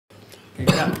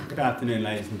Good afternoon,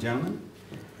 ladies and gentlemen.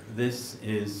 This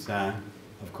is,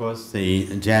 of course, the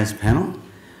jazz panel,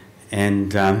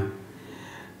 and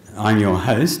I'm your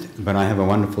host, but I have a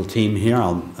wonderful team here.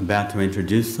 I'm about to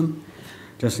introduce them.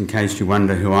 Just in case you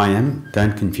wonder who I am,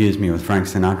 don't confuse me with Frank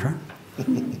Sinatra.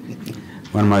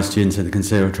 One of my students at the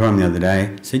Conservatorium the other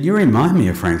day said, "You remind me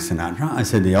of Frank Sinatra." I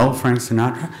said, "The old Frank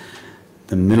Sinatra,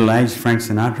 the middle-aged Frank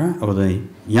Sinatra, or the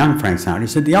young Frank Sinatra?" He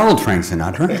said, "The old Frank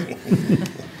Sinatra."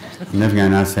 I'm never going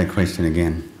to ask that question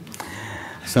again.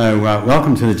 So,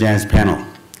 welcome to the jazz panel.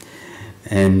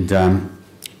 And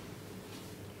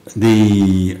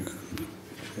the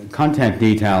contact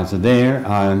details are there.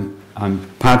 I'm a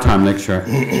part-time lecturer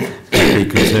at the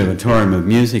Conservatorium of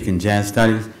Music and Jazz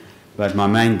Studies, but my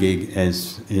main gig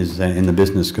is in the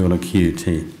business school at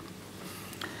QUT.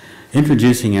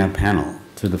 Introducing our panel,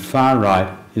 to the far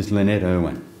right is Lynette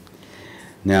Irwin.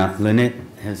 Now, Lynette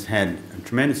has had a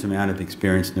tremendous amount of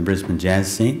experience in the Brisbane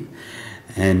jazz scene,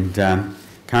 and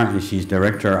currently she's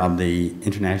director of the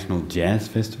International Jazz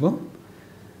Festival,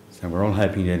 so we're all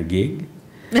hoping to get a gig.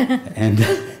 And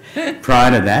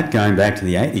prior to that, going back to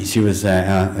the 80s, she was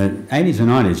 80s or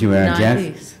 90s, you were our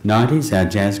 90s, our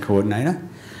jazz coordinator,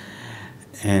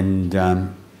 and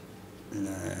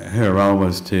her role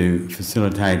was to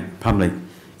facilitate public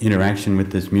interaction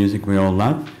with this music we all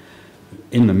love.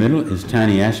 In the middle is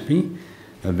Tony Ashby,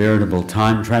 a veritable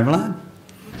time traveller.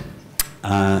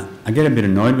 I get a bit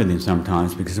annoyed with him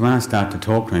sometimes because when I start to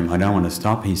talk to him, I don't want to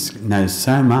stop. He knows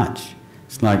so much.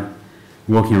 It's like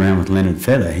walking around with Leonard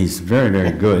Feather. He's very,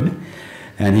 very good.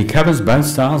 And he covers both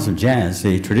styles of jazz,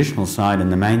 the traditional side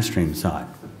and the mainstream side.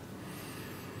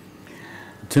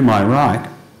 To my right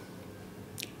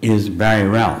is Barry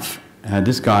Ralph.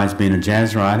 This guy's been a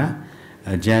jazz writer,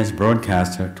 a jazz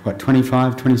broadcaster, what,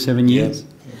 25, 27 years? Yes.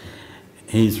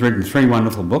 He's written 3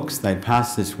 wonderful books. They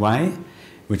Pass This Way,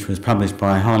 which was published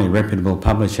by a highly reputable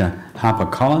publisher,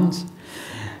 HarperCollins,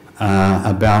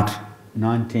 about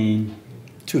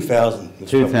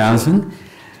 2000.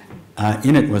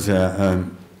 In it was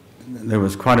there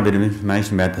was quite a bit of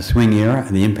information about the swing era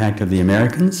and the impact of the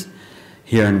Americans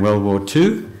here in World War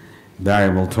II.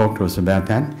 Barry will talk to us about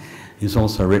that. He's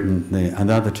also written the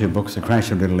other 2 books, The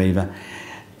Crash of Little Eva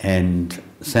and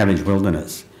Savage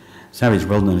Wilderness. Savage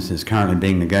Wilderness is currently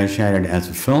being negotiated as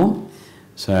a film,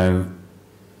 so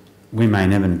we may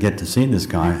never get to see this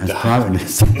guy as privately.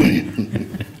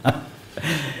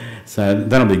 So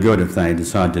that'll be good if they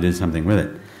decide to do something with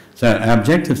it. So our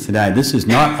objectives today, this is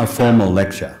not a formal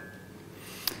lecture.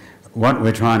 What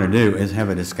we're trying to do is have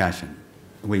a discussion.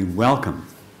 We welcome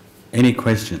any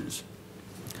questions.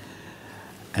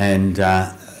 And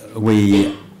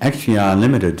we actually are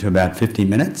limited to about 50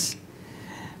 minutes,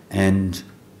 and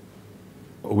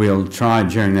we'll try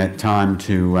during that time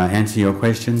to answer your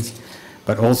questions,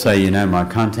 but also, you know, my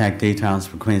contact details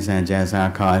for Queensland Jazz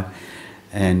Archive,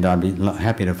 and I'd be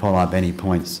happy to follow up any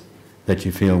points that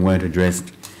you feel weren't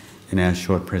addressed in our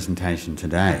short presentation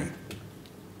today.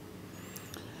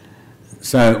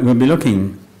 So we'll be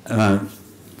looking,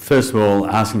 first of all,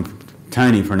 asking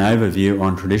Tony for an overview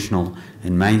on traditional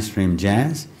and mainstream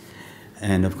jazz,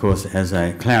 and of course as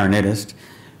a clarinetist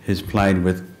who's played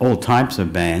with all types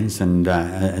of bands and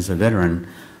as a veteran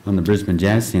on the Brisbane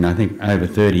jazz scene, I think over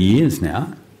 30 years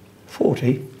now.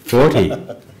 40. 40.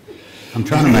 I'm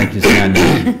trying to make you sound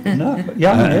young. No,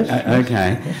 young, yes.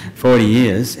 Okay, 40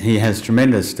 years. He has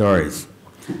tremendous stories.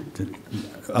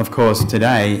 Of course,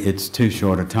 today it's too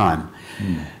short a time.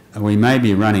 We may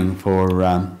be running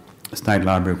for State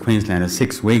Library of Queensland a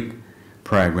 6-week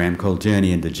program called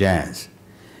Journey into Jazz,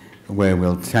 where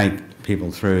we'll take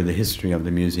people through the history of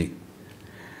the music,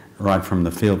 right from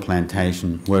the field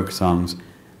plantation, work songs,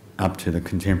 up to the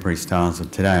contemporary styles of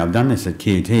today. I've done this at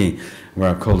QUT, where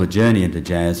I've called a Journey into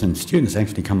Jazz, and students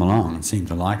actually come along and seem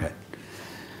to like it.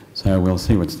 So we'll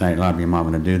see what State Library might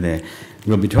want to do there.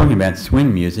 We'll be talking about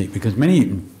swing music, because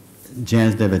many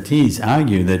jazz devotees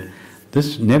argue that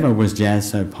this never was jazz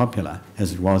so popular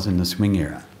as it was in the swing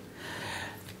era.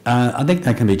 I think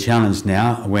that can be challenged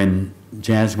now when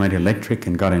jazz went electric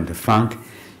and got into funk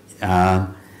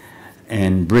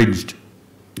and bridged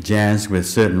jazz with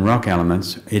certain rock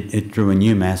elements. It drew a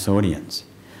new mass audience.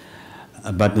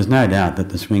 But there's no doubt that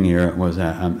the swing era was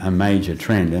a major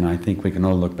trend, and I think we can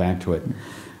all look back to it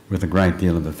with a great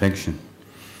deal of affection.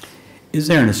 Is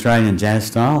there an Australian jazz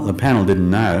style? The panel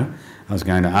didn't know I was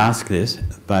going to ask this,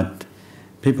 but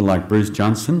people like Bruce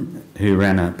Johnson, who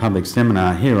ran a public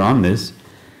seminar here on this,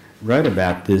 wrote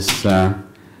about this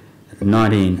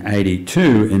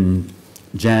 1982 in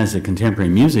Jazz, a Contemporary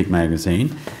Music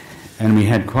magazine, and we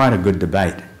had quite a good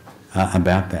debate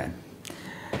about that.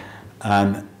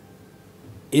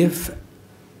 if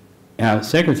our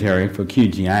secretary for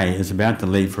QGA is about to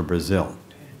leave for Brazil,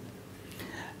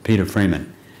 Peter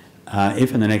Freeman,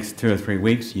 if in the next 2 or 3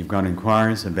 weeks you've got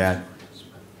inquiries about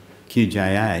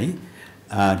QJA,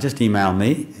 just email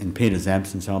me. In Peter's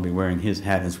absence, I'll be wearing his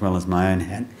hat as well as my own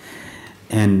hat.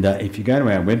 And if you go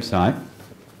to our website,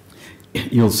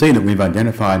 you'll see that we've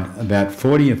identified about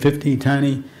 40 or 50,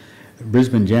 Tony,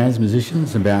 Brisbane jazz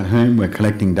musicians about whom we're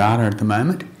collecting data at the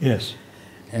moment. Yes.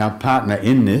 Our partner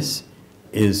in this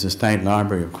is the State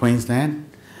Library of Queensland.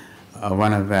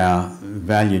 One of our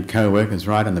valued co-workers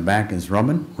right in the back is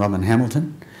Robin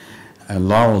Hamilton.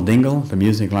 Laurel Dingle, the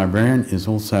music librarian, is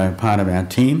also part of our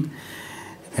team.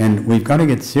 And we've got to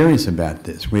get serious about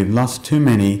this. We've lost too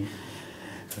many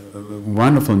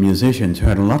wonderful musicians who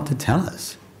had a lot to tell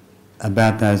us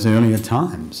about those earlier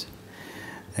times.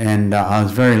 And I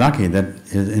was very lucky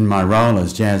that in my role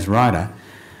as jazz writer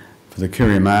for the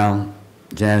Courier Mail,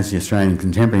 Jazz, the Australian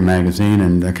Contemporary magazine,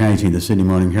 and occasionally the Sydney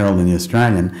Morning Herald and the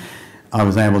Australian, I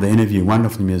was able to interview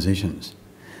wonderful musicians.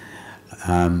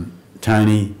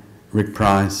 Tony, Rick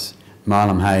Price,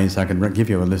 Marlon Hayes, I could give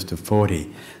you a list of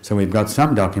 40. So we've got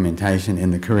some documentation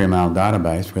in the Courier Mail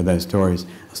database where those stories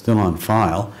are still on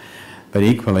file, but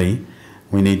equally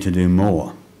we need to do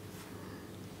more.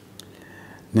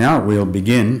 Now we'll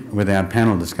begin with our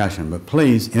panel discussion, but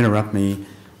please interrupt me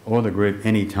or the group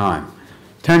any time.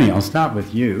 Tony, I'll start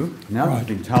with you. Now I've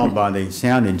been told by the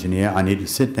sound engineer I need to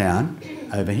sit down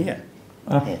over here.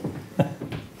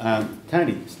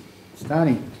 Tony,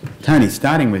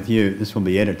 starting with you, this will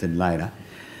be edited later.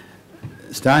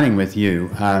 Starting with you,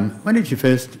 when did you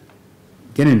first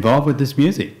get involved with this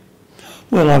music?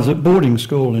 Well, I was at boarding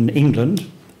school in England,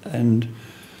 and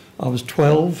I was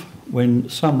 12 when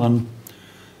someone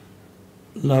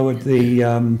lowered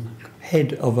the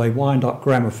head of a wind-up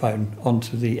gramophone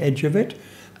onto the edge of it,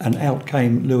 and out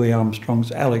came Louis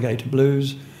Armstrong's Alligator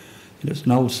Blues. And it's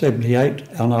an old 78,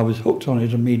 and I was hooked on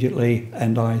it immediately,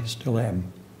 and I still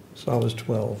am. So I was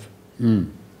 12.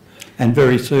 And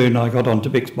very soon I got on to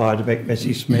Bix Beiderbecke,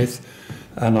 Bessie Smith,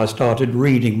 and I started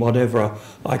reading whatever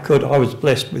I could. I was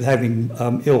blessed with having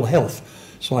ill health,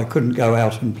 so I couldn't go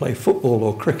out and play football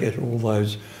or cricket, all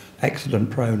those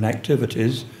accident-prone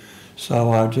activities.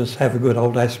 So I'd just have a good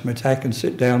old asthma attack and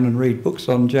sit down and read books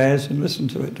on jazz and listen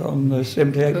to it on the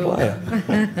 78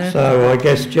 player. So I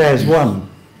guess jazz won.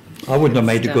 I wouldn't have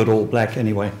made a good All Black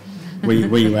anyway. Were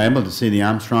you able to see the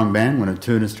Armstrong Band when it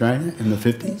toured Australia in the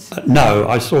 50s? No,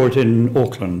 I saw it in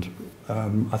Auckland,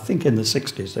 I think in the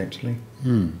 60s actually.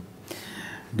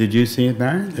 Did you see it,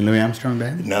 Barry, the Louis Armstrong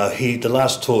Band? No, the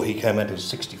last tour he came out in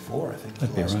 64, I think,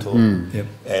 That'd the last right. tour. Yep.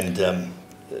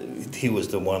 And he was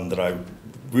the one that I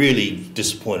really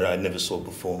disappointed I never saw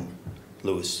perform,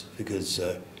 Louis, because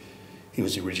he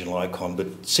was the original icon.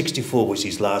 But 64 was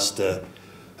his last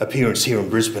appearance here in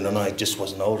Brisbane, and I just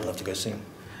wasn't old enough to go see him.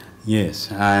 Yes.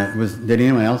 Did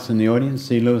anyone else in the audience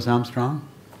see Louis Armstrong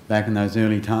back in those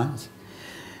early times?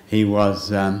 He was...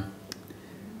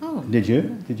 Did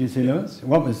you see Louis?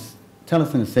 Tell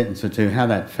us in a sentence or two how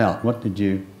that felt. What did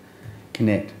you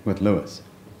connect with Louis?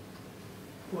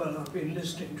 Well, I've been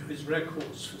listening to his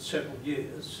records for several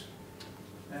years,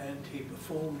 and he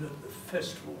performed at the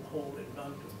Festival Hall in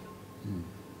London.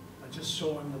 I just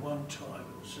saw him the one time.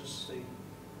 It was just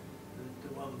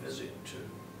the one visit to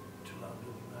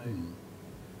London.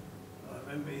 I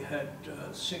remember he had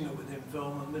a singer with him,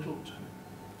 Velma Middleton.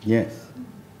 Yes.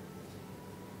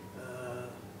 I'm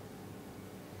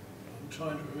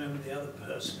trying to remember the other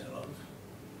personnel.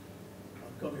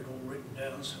 I've got it all written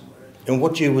down somewhere. And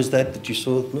what year was that you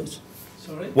saw Louis?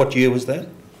 Sorry? What year was that?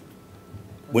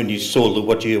 When you saw Louis,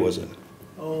 what year was it?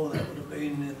 Oh, that would have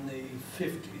been in the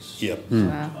 50s. Yep.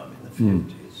 Sometime in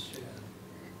the 50s,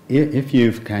 yeah. If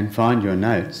you can find your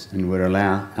notes and would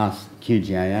allow us,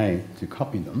 QGAA, to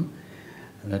copy them,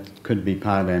 that could be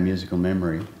part of our musical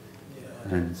memory. Yeah, I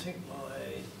don't think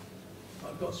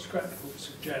I've got scrapbooks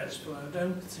of jazz, but I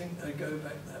don't think they go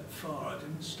back that far. I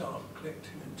didn't start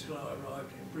collecting until I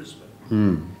arrived in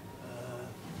Brisbane.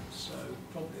 So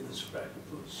probably the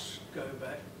scrapbooks go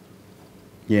back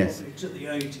probably to the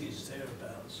 80s,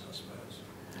 thereabouts, I suppose.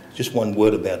 Just one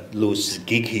word about Louis's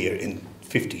gig here in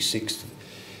 56.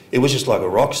 It was just like a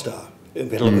rock star. We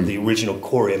had a look at the original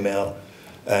Courier Mail,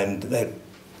 and I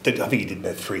think he did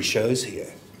about 3 shows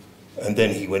here. And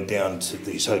then he went down to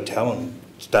his hotel and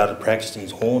started practicing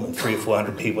his horn, and 300 or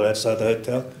 400 people outside the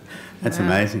hotel. That's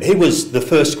amazing. He was the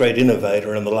first great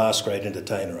innovator and the last great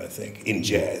entertainer, I think, in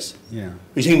jazz. Yeah.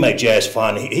 Because he made jazz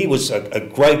fun. He was a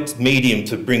great medium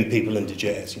to bring people into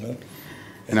jazz, you know.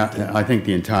 And I think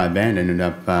the entire band ended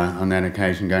up on that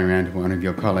occasion going around to one of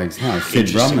your colleagues' house,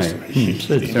 Sid Bromley.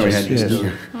 So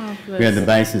we had the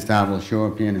bassist Arvel Shaw,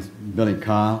 pianist Billy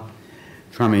Kyle,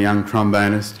 drummer young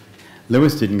trombonist.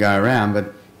 Lewis didn't go around,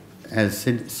 but as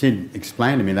Sid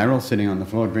explained to me, they were all sitting on the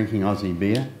floor drinking Aussie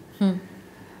beer.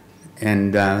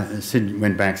 And Sid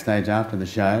went backstage after the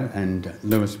show, and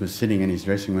Lewis was sitting in his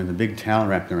dressing room with a big towel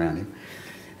wrapped around him.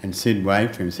 And Sid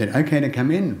waved to him and said, "Okay to come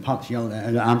in." And Pops yelled,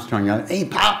 Armstrong yelled, "Hey,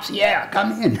 Pops, yeah,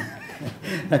 come in."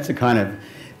 That's the kind of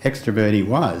extrovert he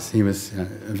was. He was a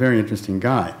very interesting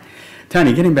guy.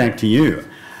 Tony, getting back to you.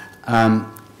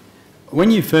 When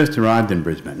you first arrived in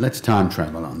Brisbane, let's time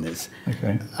travel on this.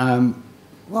 Okay.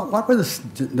 What were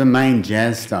the main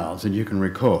jazz styles that you can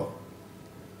recall?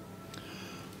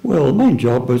 Well, the main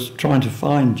job was trying to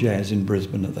find jazz in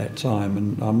Brisbane at that time,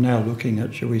 and I'm now looking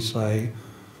at, shall we say,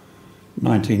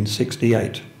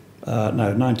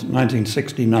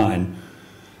 1969.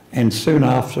 And soon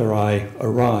after I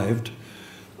arrived,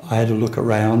 I had a look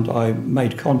around. I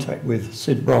made contact with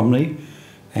Sid Bromley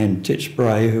and Titch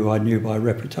Bray, who I knew by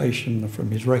reputation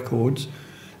from his records.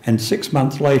 And 6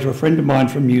 months later, a friend of mine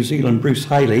from New Zealand, Bruce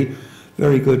Haley,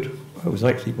 very good, I was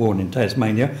actually born in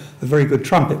Tasmania, a very good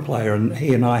trumpet player, and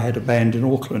he and I had a band in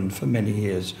Auckland for many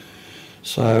years.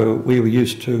 So we were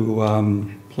used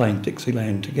to playing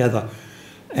Dixieland together.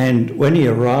 And when he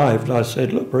arrived, I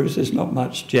said, "Look, Bruce, there's not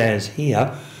much jazz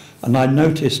here." And I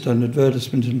noticed an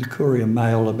advertisement in the Courier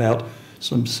Mail about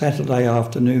some Saturday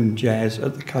afternoon jazz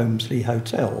at the Combsley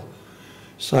Hotel.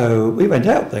 So we went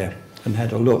out there and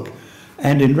had a look.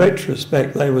 And in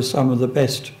retrospect, they were some of the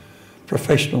best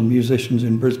professional musicians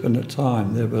in Brisbane at the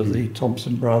time. There were the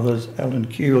Thompson brothers, Alan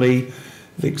Cooley,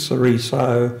 Vic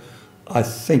Ceriso. I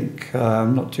think,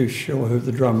 I'm not too sure who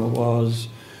the drummer was,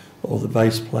 or the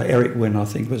bass player. Eric Wynn, I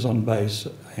think, was on bass,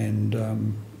 and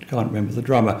I can't remember the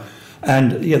drummer.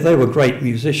 And yeah, they were great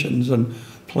musicians and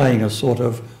playing a sort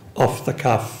of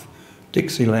off-the-cuff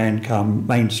Dixieland come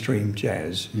mainstream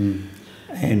jazz.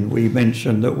 And we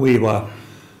mentioned that we were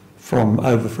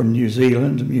over from New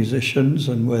Zealand, musicians,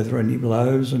 and were there any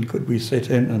blows and could we sit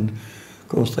in? And of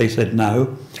course they said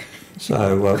no.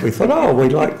 So we thought, oh, we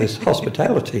like this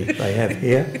hospitality they have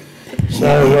here.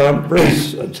 So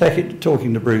Bruce,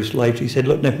 talking to Bruce later, he said,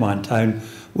 "Look, never mind, Tone,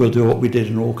 we'll do what we did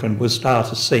in Auckland. We'll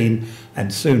start a scene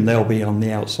and soon they'll be on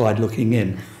the outside looking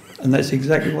in." And that's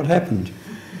exactly what happened.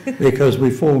 Because we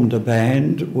formed a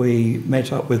band, we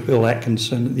met up with Bill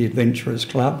Atkinson at the Adventurers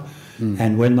Club,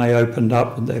 and when they opened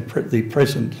up the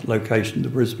present location, the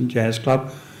Brisbane Jazz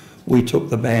Club, we took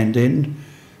the band in,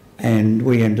 and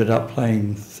we ended up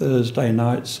playing Thursday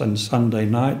nights and Sunday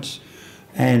nights.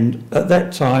 And at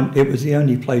that time, it was the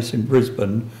only place in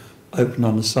Brisbane open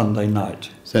on a Sunday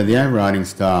night. So the overriding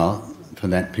style for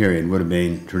that period would have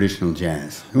been traditional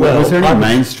jazz. Well, was there any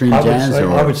mainstream jazz?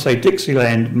 I would say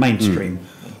Dixieland mainstream.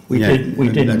 We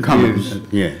didn't use.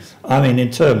 Yes. I mean, in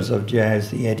terms of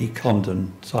jazz, the Eddie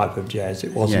Condon type of jazz,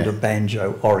 it wasn't a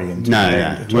banjo-oriented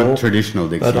band at all. Traditional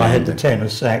Dixieland. But I had the tenor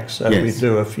sax, so Yes. we'd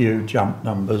do a few jump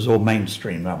numbers or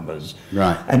mainstream numbers.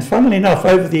 Right. And funnily enough,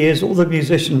 over the years, all the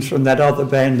musicians from that other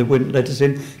band that wouldn't let us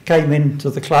in came into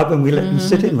the club and we let them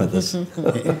sit in with us.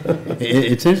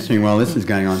 It's interesting while this is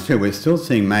going on too, we're still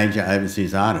seeing major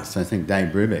overseas artists. I think Dave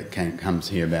Brubeck comes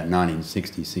here about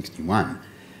 1960-61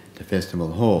 to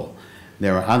Festival Hall.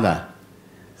 There are other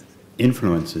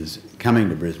influences coming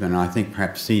to Brisbane, and I think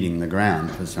perhaps seeding the ground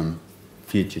for some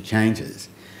future changes.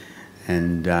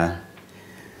 And I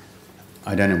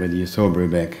don't know whether you saw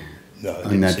Brubeck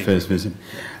on that first visit,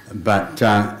 but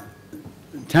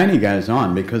Tony goes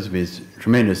on, because of his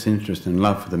tremendous interest and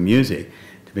love for the music,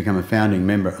 to become a founding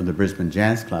member of the Brisbane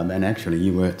Jazz Club, and actually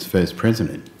you were its first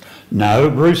president. No,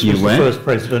 Bruce was the first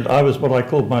president. I was what I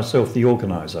called myself the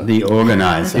organiser. The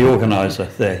organiser. The organiser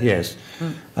there, yes.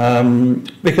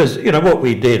 Because, you know, what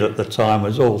we did at the time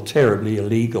was all terribly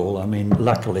illegal. I mean,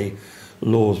 luckily,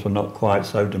 laws were not quite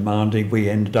so demanding. We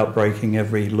ended up breaking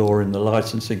every law in the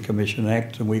Licensing Commission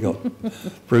Act, and we got,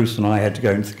 Bruce and I had to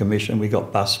go into the commission, we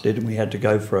got busted, and we had to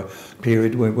go for a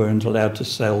period where we weren't allowed to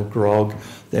sell grog.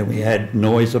 Then we had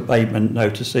noise abatement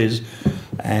notices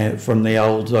from the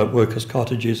old workers'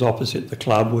 cottages opposite the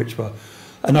club, which were...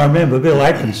 And I remember Bill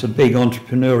Atkinson, being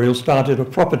entrepreneurial, started a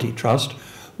property trust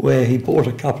where he bought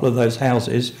a couple of those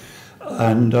houses,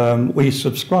 and we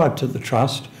subscribed to the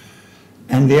trust.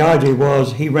 And the idea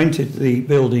was he rented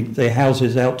the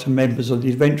houses out to members of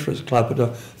the Adventurers Club at a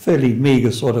fairly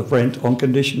meagre sort of rent, on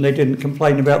condition they didn't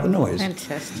complain about the noise.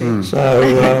 Fantastic. So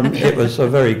it was a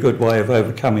very good way of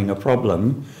overcoming a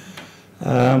problem.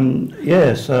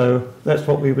 Yeah, so that's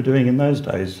what we were doing in those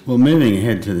days. Well, moving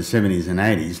ahead to the 70s and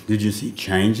 80s, did you see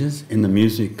changes in the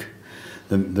music,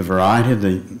 the variety of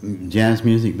the jazz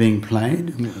music being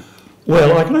played?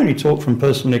 Well, I can only talk from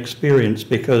personal experience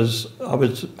because I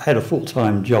had a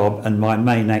full-time job and my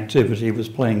main activity was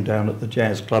playing down at the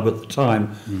jazz club at the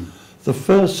time. The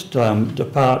first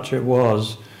departure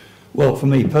was, well, for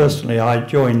me personally, I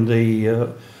joined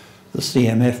the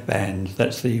CMF band,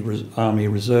 that's the Army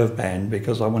Reserve Band,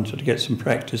 because I wanted to get some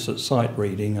practice at sight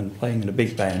reading and playing in a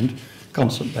big band,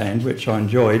 concert band, which I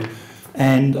enjoyed.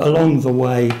 And along the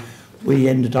way, we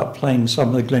ended up playing some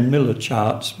of the Glenn Miller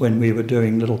charts when we were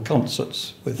doing little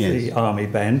concerts with the Army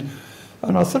Band.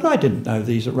 And I thought, I didn't know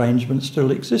these arrangements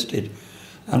still existed.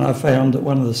 And I found that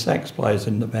one of the sax players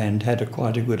in the band had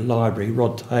quite a good library,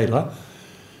 Rod Taylor.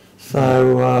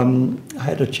 So I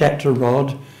had a chat to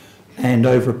Rod, and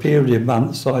over a period of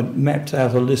months I mapped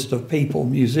out a list of people,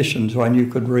 musicians who I knew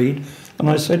could read. And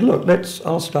I said, look,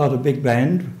 I'll start a big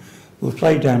band. We'll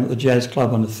play down at the jazz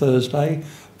club on a Thursday.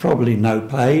 Probably no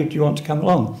pay, do you want to come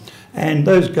along? And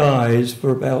those guys, for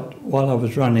about, while I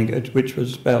was running it, which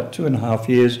was about 2.5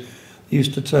 years,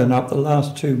 used to turn up the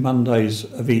last 2 Mondays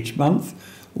of each month.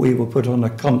 We were put on a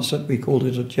concert, we called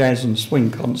it a jazz and swing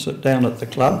concert down at the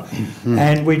club,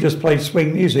 and we just played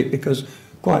swing music because,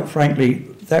 quite frankly,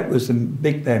 that was the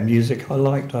big band music I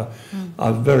liked.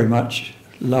 I very much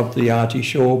loved the Artie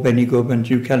Shaw, Benny Goodman,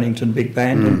 Duke Ellington big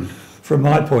band, and from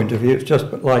my point of view, it's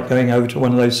just like going over to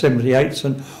one of those 78s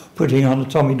and putting on a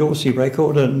Tommy Dorsey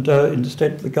record, and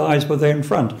instead the guys were there in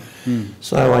front.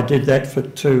 So I did that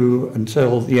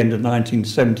until the end of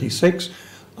 1976.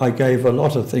 I gave a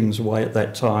lot of things away at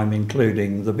that time,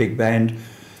 including the big band.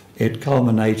 It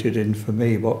culminated in, for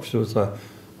me, what was a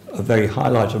very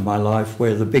highlight of my life,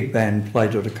 where the big band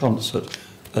played at a concert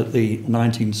at the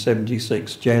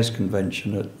 1976 Jazz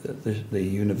Convention at the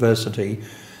university.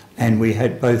 And we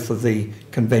had both of the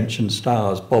convention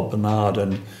stars, Bob Bernard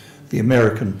and the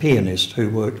American pianist who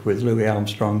worked with Louis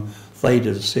Armstrong. They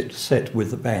did a set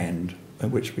with the band,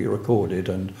 which we recorded,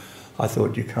 and I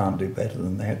thought, you can't do better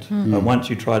than that. And once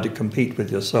you try to compete with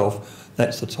yourself,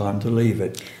 that's the time to leave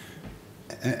it.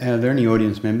 Are there any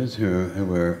audience members who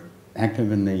were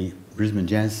active in the Brisbane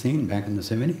jazz scene back in the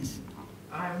 70s?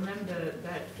 I remember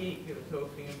that gig you were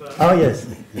talking about. Oh, yes.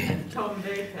 And Tom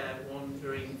Baker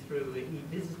wandering through, he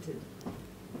visited.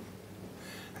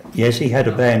 Yes, he had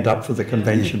a band up for the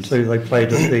convention too. They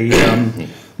played at the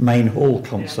main hall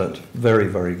concert. Very,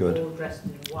 very good. All dressed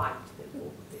in white.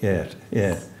 Yeah,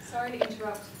 yeah. Sorry to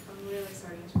interrupt. I'm really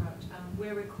sorry to interrupt.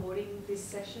 We're recording this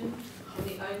session, and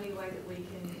the only way that we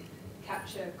can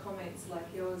capture comments like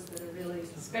yours that are really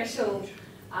special,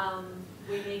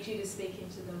 we need you to speak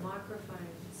into the microphone.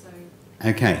 So,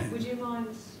 okay. Would you mind?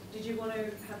 Did you want to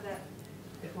have that?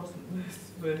 It wasn't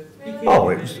worth Really? Oh,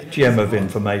 it was a gem of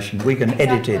information. We can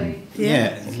edit in. Yeah,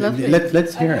 it's lovely.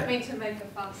 Let's hear I don't it. mean to make a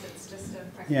fuss. It's just a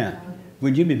practicality. Yeah.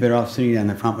 Would you be better off sitting down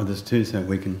the front with us too, so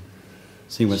we can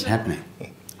see what's happening?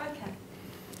 Okay.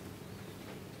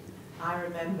 I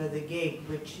remember the gig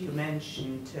which you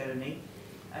mentioned, Tony.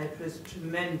 It was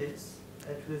tremendous.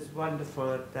 It was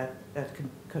wonderful at that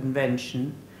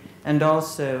convention. And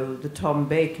also the Tom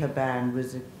Baker band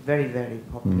was a very, very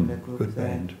popular group Good there.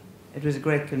 band. It was a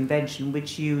great convention,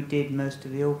 which you did most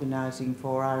of the organising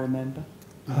for, I remember.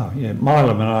 Oh, yeah.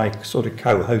 Milam and I sort of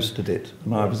co-hosted it,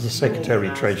 and I was the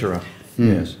secretary-treasurer.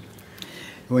 Yes.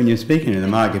 When you're speaking to the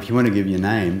mic, if you want to give your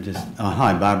name, just, oh,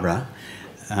 hi, Barbara.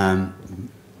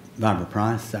 Barbara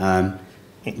Price.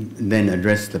 Then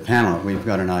address the panel. We've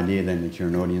got an idea then that you're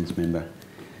an audience member.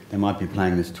 They might be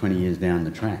playing this 20 years down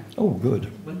the track. Oh,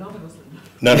 good. Well, none of us.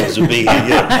 None of us will be here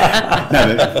yet.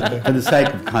 No, but for the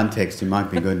sake of context, it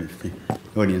might be good if the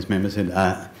audience member said,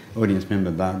 audience member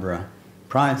Barbara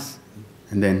Price,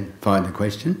 and then fired the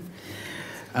question.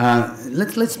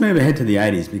 Let's move ahead to the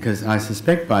 80s, because I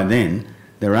suspect by then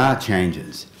there are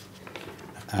changes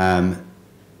in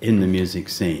the music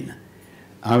scene.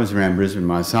 I was around Brisbane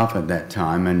myself at that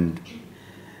time, and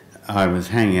I was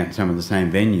hanging out at some of the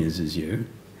same venues as you,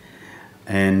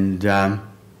 and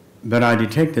but I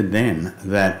detected then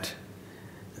that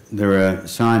there were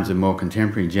signs of more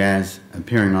contemporary jazz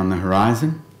appearing on the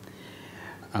horizon.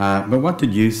 But what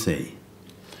did you see?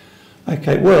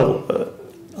 Okay, well,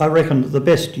 I reckon the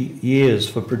best years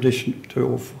for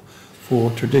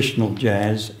traditional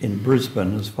jazz in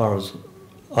Brisbane, as far as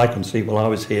I can see while I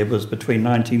was here, was between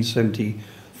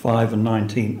 1975 and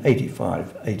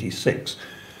 1985, 86.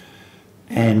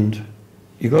 And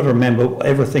you've got to remember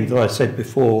everything that I said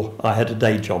before. I had a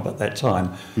day job at that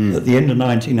time. At the end of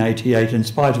 1988, in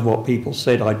spite of what people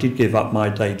said, I did give up my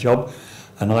day job.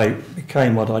 and I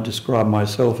became what I describe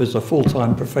myself as a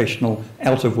full-time professional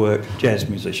out-of-work jazz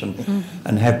musician,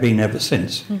 and have been ever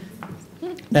since.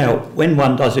 Now, when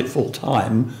one does it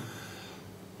full-time,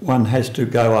 one has to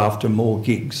go after more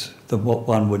gigs than what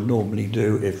one would normally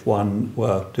do if one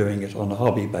were doing it on a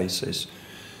hobby basis.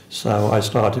 So I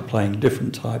started playing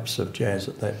different types of jazz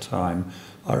at that time.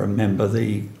 I remember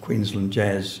the Queensland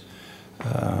Jazz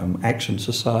Action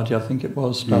Society, I think it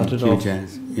was, started off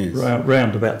Jazz, yes.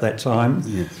 round about that time.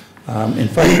 Yes. In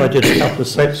fact, I did a couple of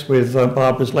sets with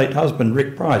Barbara's late husband,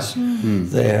 Rick Price,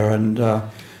 there, and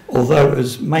although it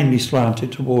was mainly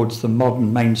slanted towards the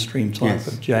modern mainstream type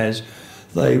of jazz,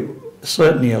 they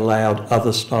certainly allowed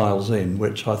other styles in,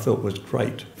 which I thought was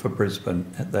great for Brisbane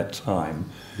at that time.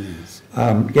 Yes.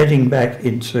 Getting back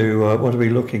into, what are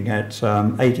we looking at,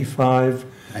 85?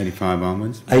 85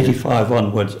 onwards. 85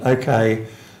 onwards, okay.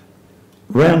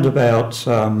 Roundabout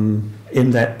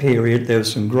in that period, there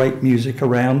was some great music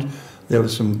around. There were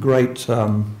some great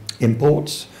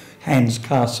imports. Hans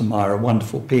Karsemeyer, a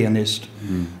wonderful pianist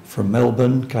from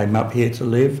Melbourne, came up here to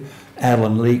live.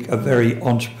 Alan Leake, a very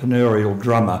entrepreneurial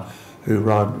drummer who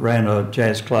ran a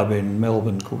jazz club in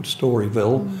Melbourne called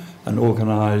Storyville and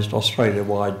organised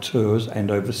Australia-wide tours and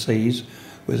overseas.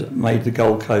 Made the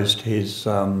Gold Coast his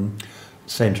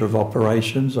centre of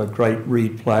operations. A great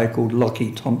reed player called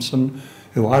Lockie Thompson,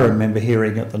 who I remember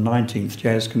hearing at the 19th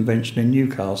Jazz Convention in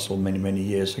Newcastle many, many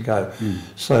years ago.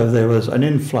 So there was an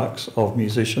influx of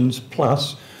musicians,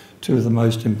 plus two of the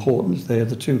most important. They're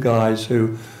the two guys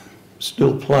who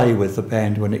still play with the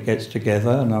band when it gets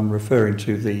together, and I'm referring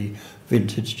to the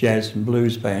Vintage Jazz and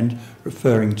Blues Band,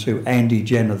 referring to Andy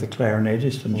Jenner, the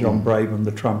clarinetist, and John Braben,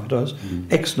 the trumpeters.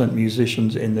 Excellent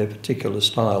musicians in their particular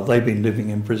style. They've been living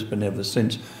in Brisbane ever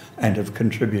since and have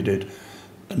contributed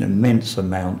an immense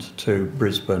amount to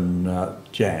Brisbane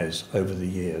jazz over the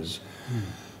years.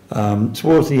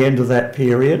 Towards the end of that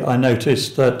period, I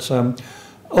noticed that,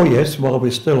 oh yes, while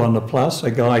we're still on the plus,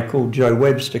 a guy called Joe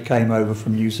Webster came over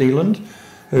from New Zealand,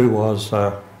 who was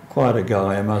quite a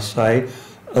guy, I must say,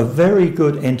 a very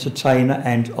good entertainer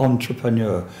and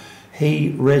entrepreneur.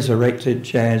 He resurrected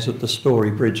jazz at the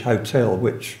Storybridge Hotel,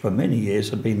 which for many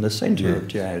years had been the centre of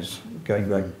jazz, going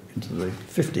back into the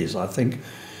 50s, I think.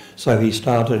 So he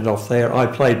started off there. I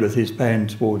played with his band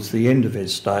towards the end of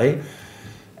his stay.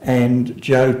 And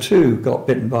Joe too got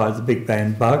bitten by the big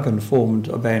band bug and formed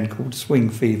a band called Swing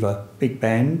Fever Big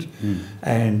Band,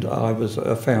 and I was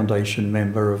a foundation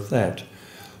member of that.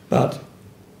 But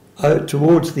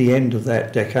towards the end of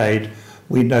that decade,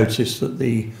 we noticed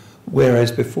that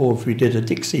whereas before if we did a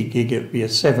Dixie gig it would be a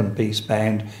 7-piece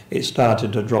band, it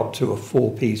started to drop to a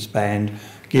 4-piece band.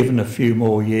 Given a few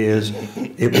more years,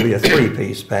 it will be a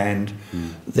 3-piece band,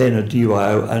 then a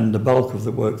duo, and the bulk of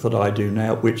the work that I do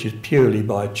now, which is purely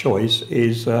by choice,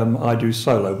 is I do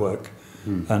solo work,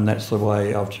 and that's the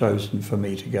way I've chosen for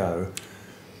me to go.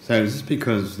 So is this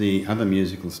because the other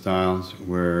musical styles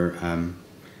were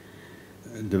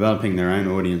developing their own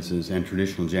audiences and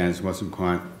traditional jazz wasn't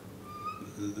quite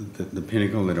the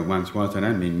pinnacle that it once was? I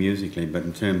don't mean musically, but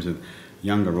in terms of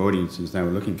younger audiences, they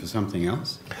were looking for something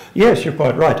else? Yes, you're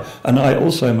quite right. And I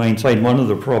also maintain one of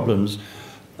the problems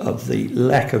of the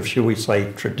lack of, shall we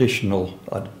say, traditional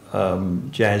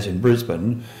jazz in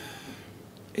Brisbane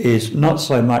is not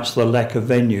so much the lack of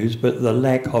venues, but the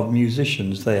lack of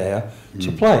musicians there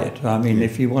to play it. I mean,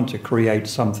 if you want to create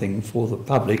something for the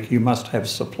public, you must have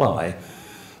supply.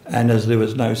 And as there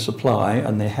was no supply,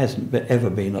 and there hasn't ever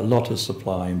been a lot of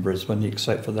supply in Brisbane,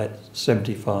 except for that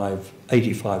 75,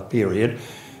 85 period,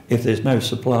 if there's no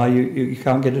supply, you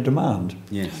can't get a demand.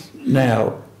 Yes.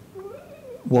 Now,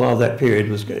 while that period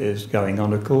is going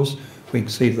on, of course, we can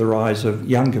see the rise of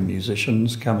younger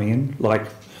musicians coming in, like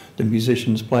the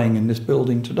musicians playing in this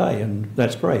building today, and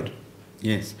that's great.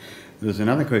 Yes. There's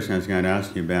another question I was going to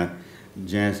ask you about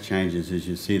jazz changes as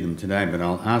you see them today, but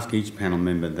I'll ask each panel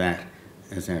member that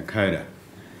as our coda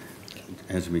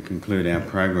as we conclude our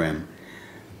program.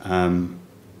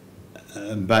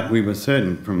 But we were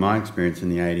certain, from my experience in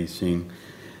the 80s, seeing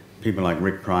people like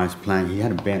Rick Price playing. He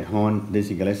had a bent horn,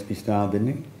 Dizzy Gillespie style,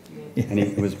 didn't he? And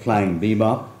he was playing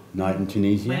bebop, Night in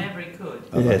Tunisia. Whenever he could.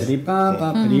 Yes.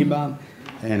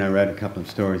 And I wrote a couple of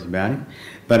stories about him.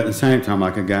 But at the same time,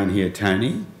 I could go and hear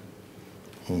Tony.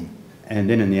 And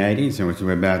then in the 80s, we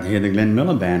were about to hear the Glenn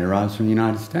Miller Band arrives from the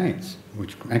United States,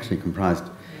 which actually comprised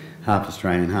half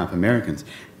Australian, half Americans.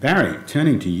 Barry,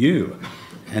 turning to you,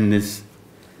 and this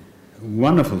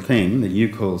wonderful thing that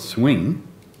you call swing,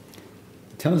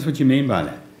 tell us what you mean by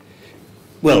that.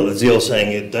 Well, as the old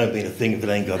saying, it don't mean a thing if it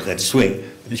ain't got that swing,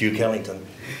 Duke Ellington.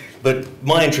 But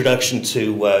my introduction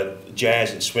to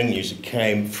jazz and swing music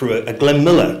came through a Glenn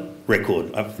Miller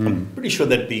record. I'm pretty sure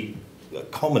that'd be a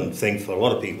common thing for a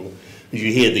lot of people.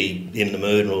 You hear the In the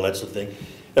Mood and all that sort of thing.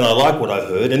 And I like what I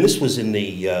heard, and this was in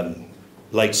the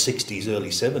late 60s, early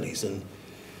 70s, and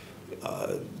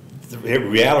the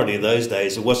reality of those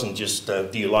days, it wasn't just,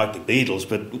 do you like the Beatles,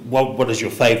 but what is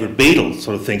your favourite Beatle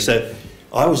sort of thing. So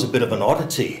I was a bit of an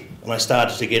oddity, and I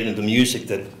started to get into music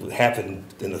that happened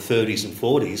in the 30s and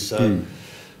 40s. So,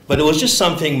 but it was just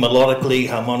something melodically,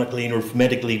 harmonically, and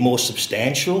arithmetically more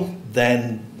substantial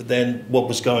than what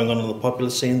was going on in the popular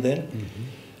scene then.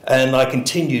 And I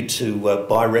continued to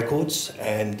buy records,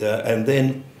 and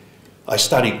then I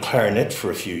studied clarinet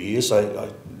for a few years. I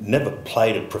never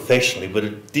played it professionally, but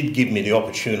it did give me the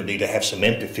opportunity to have some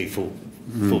empathy for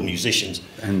musicians.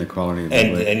 And the quality of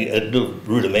and a little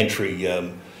rudimentary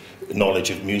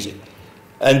knowledge of music.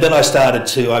 And then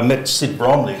I met Sid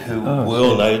Bromley, who we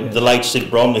all know, the late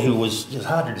Sid Bromley, who was, it's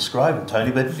hard to describe him,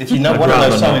 Tony, but if you want to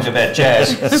know something about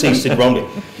jazz, see Sid Bromley.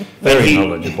 Very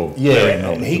knowledgeable. Yeah, very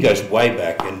knowledgeable. And he goes way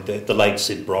back, and the late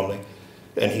Sid Bromley.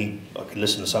 And I could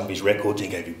listen to some of his records, he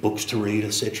gave me books to read,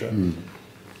 etc.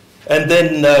 And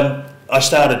then I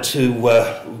started to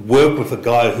work with a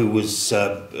guy who was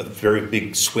a very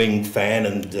big swing fan,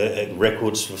 and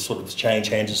records were sort of change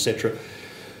hands, etc.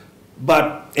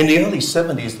 But in the early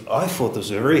 70s, I thought there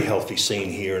was a very healthy scene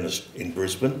here in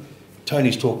Brisbane.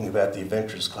 Tony's talking about the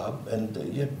Adventurers Club and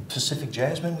Pacific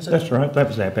Jazzmen, was that? That's right, that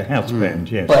was our house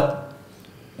band, yes. But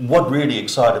what really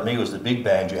excited me was the big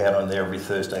band you had on there every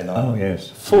Thursday night. Oh, yes.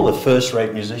 Full of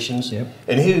first-rate musicians. Yep.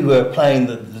 And who were playing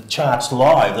the charts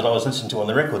live that I was listening to on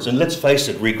the records. And let's face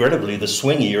it, regrettably, the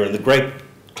swing era and the great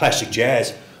classic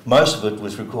jazz, most of it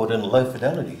was recorded in low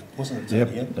fidelity, wasn't it?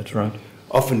 Yep, Yeah? that's right.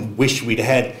 Often wish we'd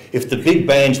had, if the big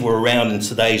bands were around in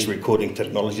today's recording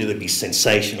technology, they'd be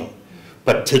sensational.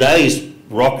 But today's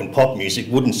rock and pop music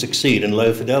wouldn't succeed in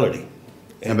low fidelity.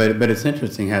 Yeah, but it's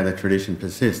interesting how that tradition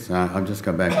persists. I've just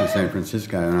got back from San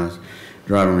Francisco, and I was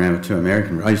driving around with two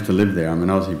Americans. I used to live there. I'm an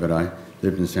Aussie, but I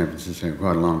lived in San Francisco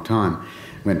quite a long time.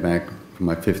 Went back for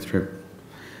my 5th trip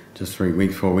just 4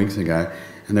 weeks ago,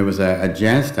 and there was a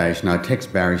jazz station. I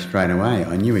texted Barry straight away.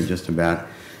 I knew he'd just about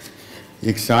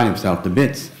excite himself to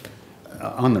bits.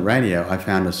 On the radio, I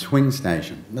found a swing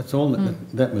station. That's all.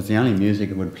 That was the only music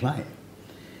it would play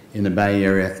in the Bay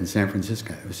Area in San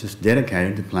Francisco. It was just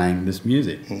dedicated to playing this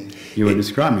music you were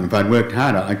describing. If I'd worked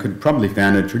harder, I could probably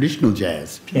found a traditional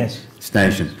jazz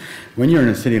station. When you're in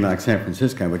a city like San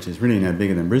Francisco, which is really no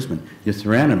bigger than Brisbane, you're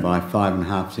surrounded by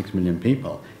 5.5, 6 million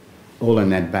people, all in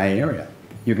that Bay Area.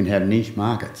 You can have niche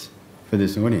markets for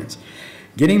this audience.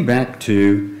 Getting back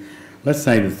to, let's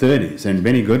say, the 30s, and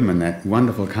Benny Goodman, that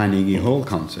wonderful Carnegie Hall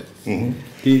concert.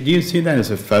 Do you see that as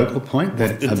a focal point,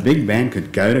 that a big band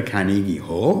could go to Carnegie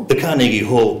Hall? The Carnegie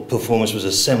Hall performance was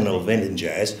a seminal event in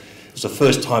jazz. It was the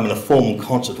first time in a formal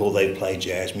concert hall they played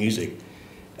jazz music.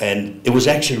 And it was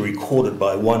actually recorded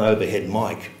by one overhead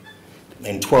mic.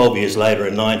 And 12 years later,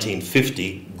 in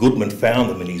 1950, Goodman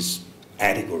found them in his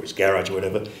attic or his garage or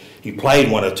whatever. He played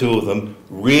one or two of them,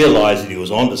 realised that he was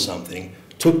onto something,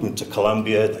 took them to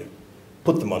Columbia, they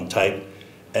put them on tape,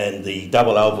 and the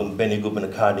double album, Benny Goodman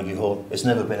at Carnegie Hall, has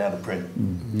never been out of print.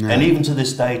 No. And even to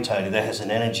this day, Tony, that has an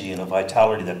energy and a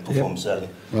vitality that performs that.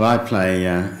 Well, I play,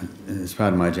 as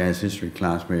part of my jazz history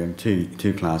class, we have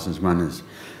two classes. One is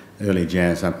early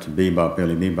jazz up to bebop,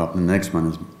 early bebop, and the next one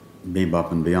is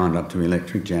bebop and beyond up to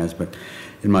electric jazz. But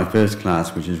in my first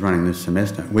class, which is running this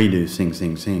semester, we do Sing,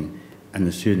 Sing, Sing, and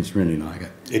the students really like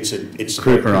it. It's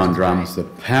Cooper on drums, the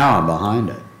power behind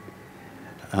it.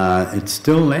 It's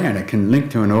still there, and it can link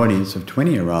to an audience of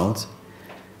 20-year-olds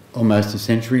almost a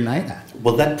century later.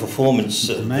 Well, that performance,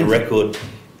 the record,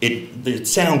 the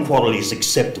sound quality is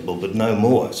acceptable, but no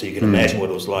more. So you can imagine what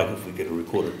it was like if we could have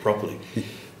recorded it properly.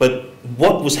 But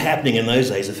what was happening in those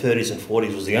days, the 30s and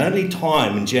 40s, was the only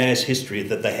time in jazz history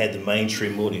that they had the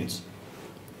mainstream audience.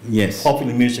 Yes.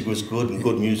 Popular music was good, and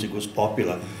good music was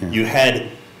popular. Yeah. You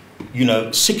had,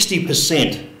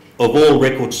 60% of all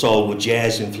records sold were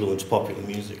jazz-influenced popular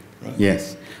music. Right?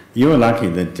 Yes. You were lucky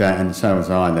that, and so was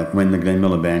I, that when the Glenn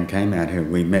Miller Band came out here,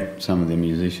 we met some of the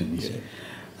musicians.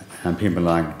 Yeah. People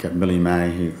like Billy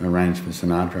May, who arranged for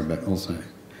Sinatra, but also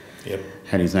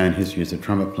had his own history as a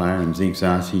trumpet player, and Zeke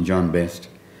Zarsi, John Best,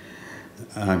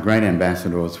 great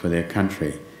ambassadors for their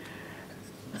country.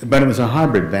 But it was a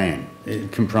hybrid band,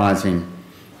 comprising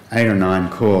 8 or 9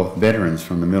 core veterans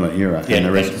from the Miller era, and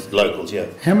the rest locals. Yeah.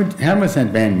 How was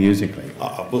that band musically?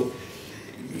 Well,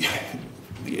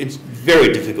 it's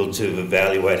very difficult to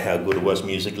evaluate how good it was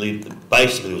musically.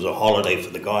 Basically, it was a holiday for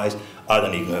the guys. I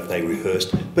don't even know if they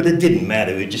rehearsed, but it didn't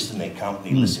matter. We were just in their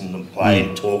company, listening to them play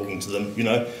and talking to them, you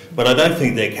know. But I don't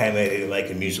think they came out here to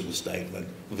make a musical statement.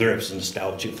 Very much a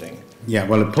nostalgia thing. Yeah,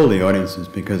 well, it pulled the audiences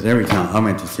because every time I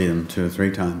went to see them 2 or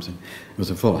 3 times, and it was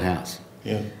a full house.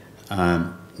 Yeah.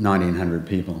 1,900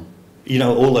 people. You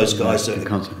know, all those guys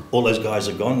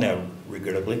are gone now,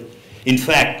 regrettably. In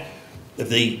fact,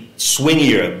 the swing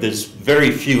era, there's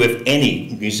very few, if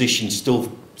any, musicians still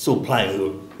playing who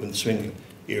are in the swing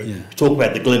era. Yeah. Talk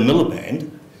about the Glenn Miller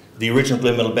Band. The original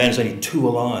Glenn Miller Band is only 2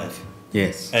 alive.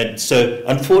 Yes. And so,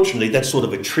 unfortunately, that sort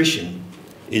of attrition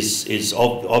is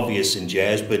obvious in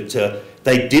jazz, but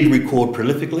they did record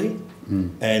prolifically.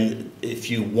 And if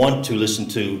you want to listen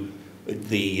to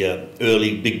the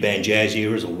early big band jazz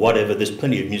eras or whatever, there's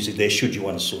plenty of music there should you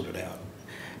want to sort it out.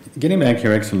 Getting back to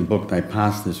your excellent book, They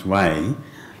Passed This Way,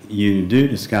 you do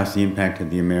discuss the impact of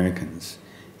the Americans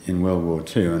in World War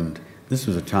II, and this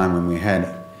was a time when we had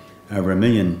over 1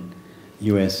 million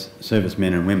US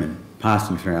servicemen and women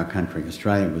passing through our country.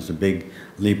 Australia was a big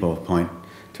leap-off point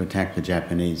to attack the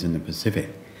Japanese in the Pacific.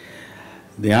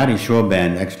 The Artie Shaw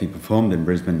Band actually performed in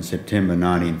Brisbane in September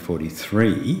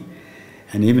 1943,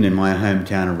 and even in my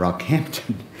hometown of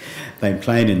Rockhampton, they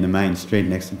played in the main street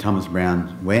next to Thomas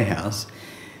Brown's warehouse,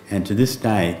 and to this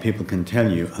day people can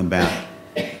tell you about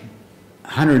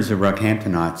hundreds of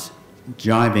Rockhamptonites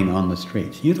jiving on the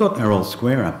streets. You thought they were all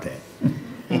square up there.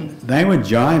 They were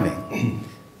jiving.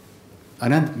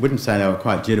 I wouldn't say they were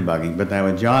quite jitterbugging, but they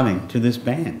were jiving to this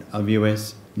band of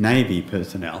US Navy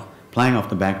personnel playing off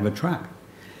the back of a truck.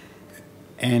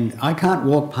 And I can't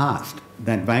walk past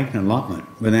that vacant allotment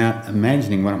without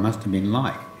imagining what it must have been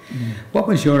like. What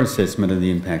was your assessment of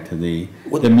the impact of the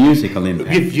musical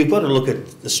impact? You've got to look at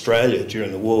Australia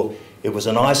during the war. It was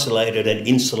an isolated and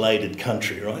insulated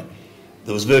country, right?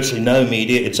 There was virtually no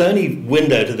media. Its only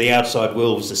window to the outside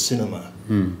world was the cinema.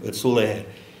 That's all they had.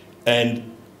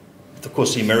 And of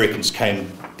course the Americans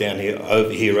came down here,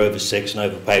 oversexed and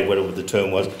overpaid, whatever the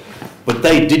term was. But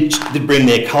they did bring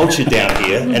their culture down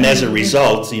here, and as a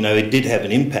result, you know, it did have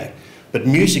an impact. But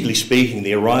musically speaking,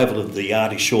 the arrival of the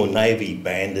Artie Shaw Navy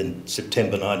Band in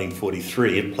September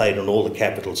 1943, it played in all the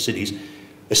capital cities,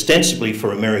 ostensibly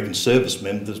for American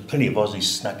servicemen. There's plenty of Aussies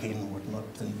snuck in and whatnot.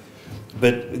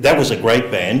 But that was a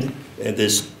great band. And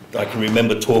I can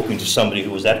remember talking to somebody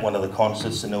who was at one of the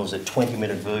concerts, and there was a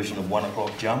 20-minute version of 1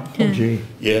 O'Clock Jump. Oh, gee.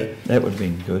 Yeah. That would have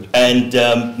been good. And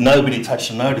nobody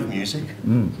touched a note of music.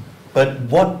 But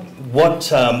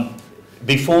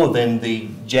before then, the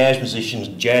jazz musicians,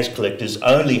 jazz collectors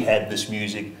only had this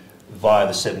music via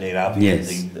the 78 RPM.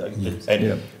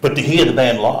 Yes. But to hear the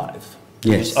band live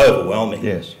was overwhelming.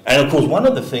 Yes. And of course, one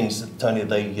of the things that, Tony,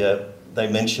 they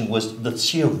mentioned was the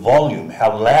sheer volume,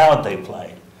 how loud they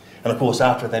played. And of course,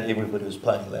 after that, everybody was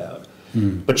playing loud.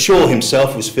 But Shaw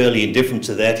himself was fairly indifferent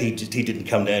to that. He didn't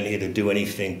come down here to do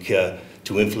anything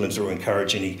to influence or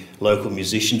encourage any local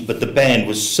musicians. But the band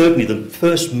was certainly the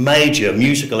first major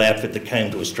musical outfit that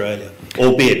came to Australia,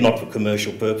 albeit not for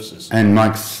commercial purposes. And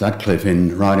Mike Sutcliffe,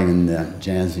 in writing in the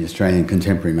Jazz, the Australian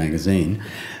Contemporary magazine,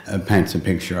 paints a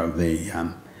picture of the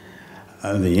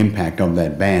impact of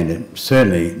that band. It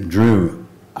certainly drew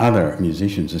other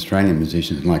musicians, Australian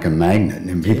musicians, like a magnet.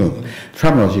 And people, the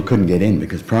trouble was you couldn't get in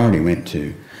because priority went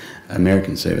to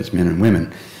American servicemen and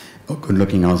women, or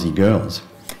good-looking Aussie girls.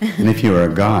 And if you were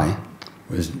a guy,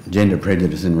 it was gender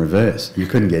prejudice in reverse. You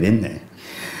couldn't get in there.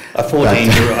 A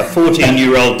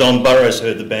 14-year-old Don Burrows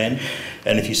heard the band,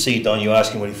 and if you see Don, you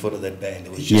ask him what he thought of that band.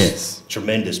 It was just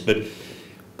tremendous. But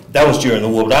that was during the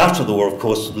war. But after the war, of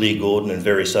course, Lee Gordon and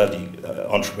various other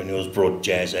entrepreneurs brought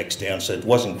jazz acts down, so it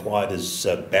wasn't quite as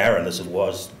barren as it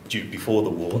was before the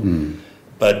war.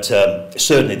 But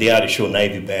certainly the Artie Shaw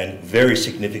Navy Band, very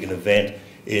significant event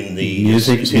in the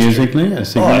musically, a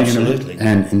significant absolutely.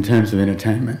 And in terms of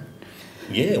entertainment.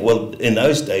 Yeah, well, in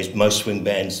those days, most swing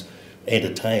bands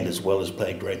entertained as well as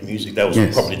played great music. That was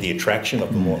probably the attraction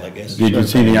of them all, I guess. Did you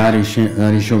see the Artie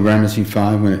Shaw Gramercy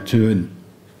 5 when it toured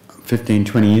 15,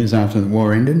 20 years after the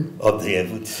war ended?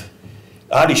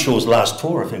 Artie Shaw's last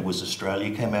tour, I think, was Australia.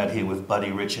 He came out here with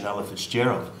Buddy Rich and Ella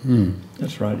Fitzgerald.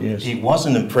 That's right, yes. He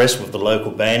wasn't impressed with the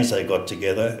local bands they got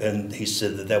together, and he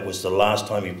said that was the last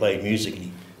time he played music.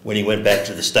 When he went back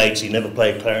to the States, he never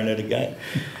played clarinet again.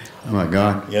 Oh my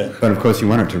God. Yeah. But of course he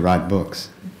wanted to write books.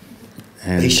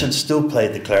 And he should still play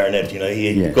the clarinet, you know.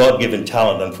 He had God-given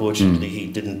talent, unfortunately.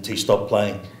 He stopped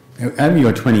playing. Over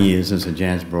your 20 years as a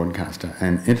jazz broadcaster,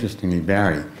 and interestingly,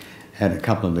 Barry had a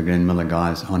couple of the Glenn Miller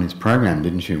guys on his program,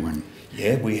 didn't you?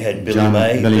 Yeah, we had Billy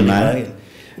May.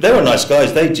 They were nice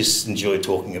guys. They just enjoy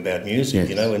talking about music, Yes.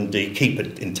 you know, and keep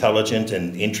it intelligent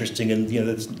and interesting, and, you know,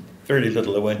 there's very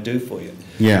little they won't do for you.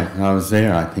 Yeah, I was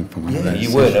there, I think, for one of Yeah, those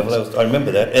you were, sessions. Neville. I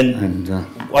remember that. And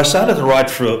I started to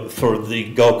write for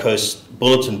the Gold Coast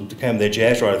Bulletin, became their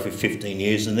jazz writer for 15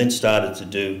 years, and then started to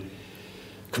do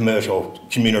commercial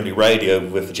community radio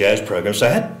with the jazz program. So I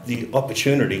had the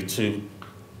opportunity to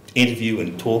interview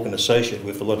and talk and associate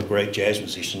with a lot of great jazz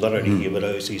musicians, not only here but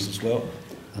overseas as well.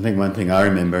 I think one thing I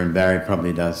remember, and Barry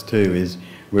probably does too, is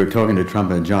we were talking to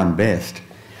trumpeter John Best,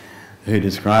 who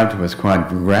described to us quite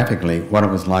graphically what it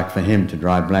was like for him to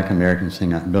drive black American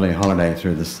singer Billie Holiday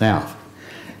through the South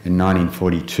in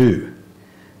 1942.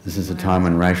 This is a time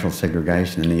when racial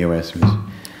segregation in the US was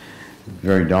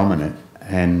very dominant,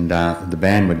 and the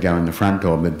band would go in the front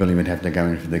door, but Billie would have to go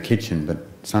into the kitchen, but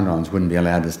sometimes wouldn't be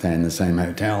allowed to stay in the same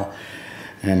hotel.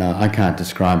 And I can't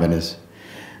describe it as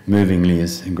movingly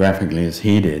and graphically as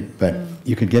he did, but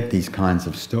you could get these kinds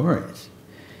of stories.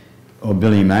 Or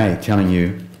Billy May telling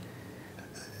you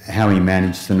how he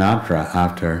managed Sinatra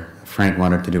after Frank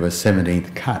wanted to do a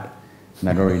 17th cut, and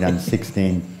they'd already done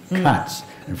 16 cuts,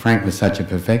 and Frank was such a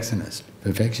perfectionist,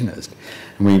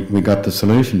 and we got the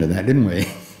solution to that, didn't we?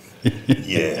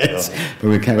 Yeah. But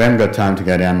we haven't got time to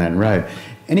go down that road.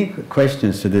 Any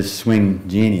questions to this swing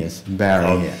genius,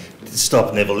 Barry? Here?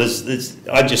 Stop, Neville. We've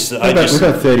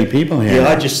got 30 people here. Yeah,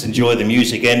 I just enjoy the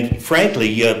music, and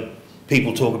frankly,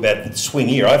 people talk about the swing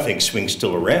era. I think swing's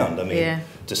still around. I mean,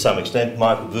 to some extent,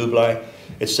 Michael Bublé,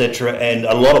 etc., and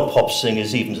a lot of pop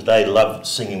singers even today love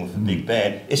singing with a big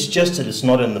band. It's just that it's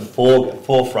not in the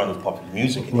forefront of popular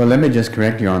music anymore. Well, let me just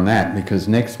correct you on that, because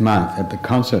next month at the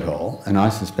concert hall, and I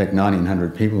suspect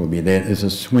 1,900 people will be there, there's a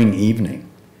swing evening.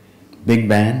 Big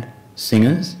band,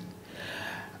 singers.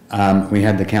 We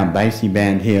had the Count Basie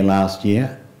band here last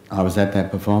year. I was at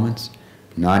that performance.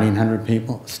 1,900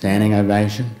 people, standing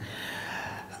ovation.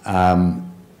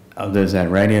 There's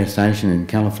that radio station in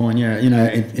California. You know,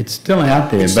 it's still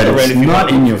out there, but it's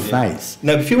not in your face.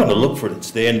 No, if you want to look for it,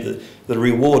 it's there, and the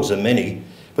rewards are many.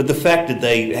 But the fact that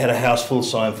they had a house full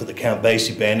sign for the Count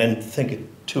Basie band, and I think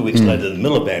 2 weeks later the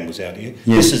Miller Band was out here.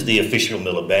 Yeah. This is the official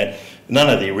Miller Band. None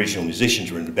of the original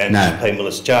musicians were in the band. No. Just play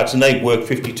Miller's charts, and they work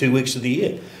 52 weeks of the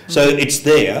year. So it's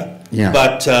there,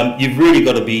 but you've really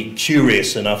got to be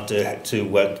curious enough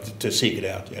to seek it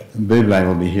out. Yeah. Bublé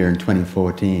will be here in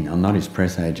 2014. I'm not his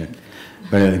press agent,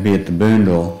 but it'll be at the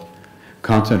Boondall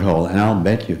Concert Hall, and I'll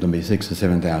bet you there'll be 6,000 or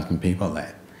 7,000 people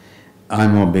there.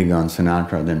 I'm more big on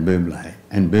Sinatra than Bublé,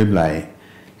 and Bublé,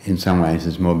 in some ways,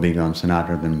 is more big on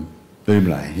Sinatra than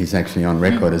Bublé. He's actually on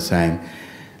record as saying,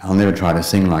 "I'll never try to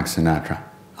sing like Sinatra.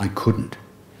 I couldn't."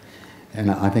 And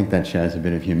I think that shows a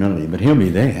bit of humility, but he'll be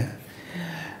there.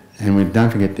 And don't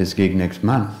forget this gig next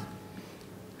month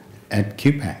at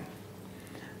QPAC.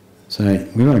 So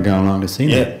we've got to go along to see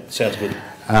that. Yeah, sounds good.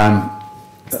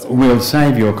 We'll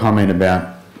save your comment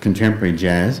about contemporary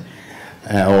jazz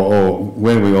or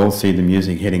where we all see the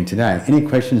music heading today. Any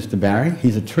questions to Barry?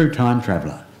 He's a true time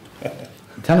traveller.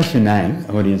 Tell us your name,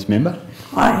 audience member.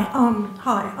 Hi,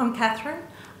 I'm Catherine.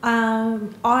 My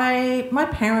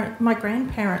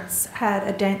grandparents had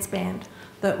a dance band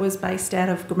that was based out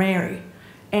of Gramary,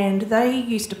 and they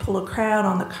used to pull a crowd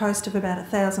on the coast of about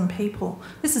 1,000 people.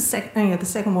 This is the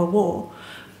Second World War,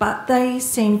 but they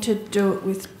seemed to do it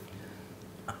with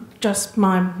just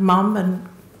my mum and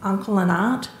uncle and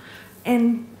aunt,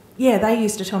 and yeah, they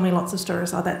used to tell me lots of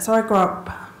stories like that. So I grew up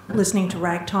listening to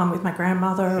ragtime with my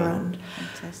grandmother,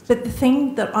 but the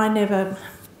thing that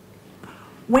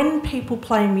when people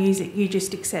play music, you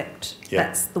just accept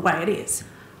that's the way it is.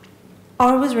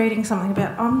 I was reading something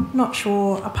about, I'm not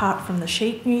sure, apart from the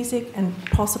sheet music and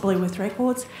possibly with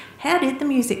records, how did the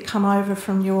music come over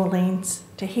from New Orleans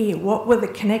to here? What were the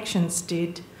connections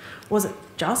Was it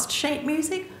just sheet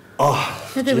music?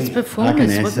 Oh, there was I performance, can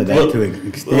answer wasn't that there? to an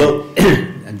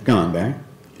extent. Go on, Barry.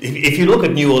 If you look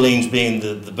at New Orleans being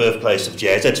the birthplace of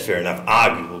jazz, that's fair enough.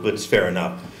 Arguable, but it's fair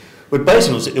enough. But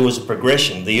basically, it was a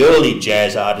progression. The early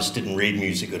jazz artists didn't read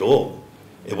music at all.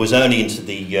 It was only into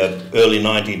the early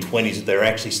 1920s that they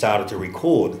actually started to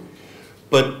record.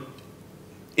 But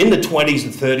in the 20s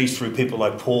and 30s, through people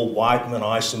like Paul Whiteman,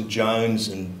 Isom Jones,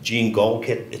 and Gene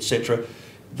Goldkett, etc.,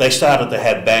 they started to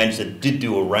have bands that did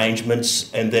do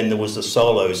arrangements, and then there was the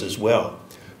solos as well.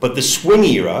 But the swing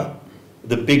era,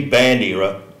 the big band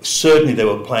era, certainly they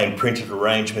were playing printed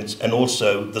arrangements, and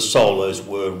also the solos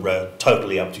were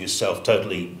totally up to yourself,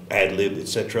 totally ad-lib,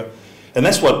 etc. And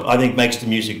that's what I think makes the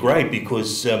music great,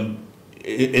 because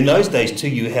in those days too,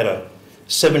 you had a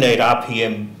 78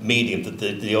 RPM medium,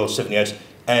 the old 78s,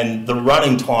 and the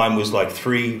running time was like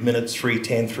 3 minutes,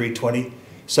 3:10, 3:20.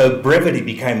 So brevity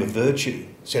became a virtue.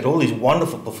 So you had all these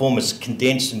wonderful performers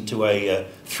condensed into a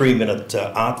 3-minute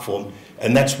art form,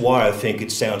 and that's why I think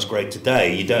it sounds great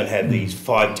today. You don't have these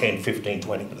 5, 10, 15,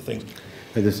 20-minute things.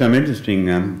 But there's some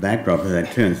interesting backdrop to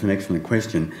that too, and it's an excellent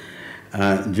question.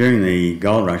 During the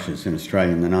gold rushes in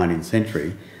Australia in the 19th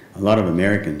century, a lot of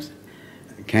Americans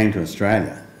came to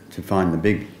Australia to find the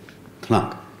big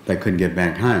clunk they couldn't get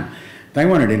back home. They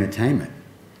wanted entertainment,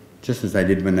 just as they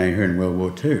did when they were in World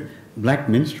War II. Black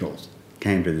minstrels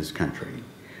came to this country.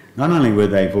 Not only were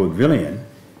they vaudevillian,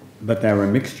 but they were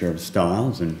a mixture of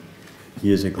styles and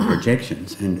musical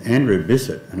projections. And Andrew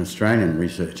Bissett, an Australian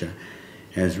researcher,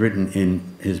 has written in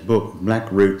his book, Black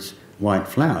Roots, White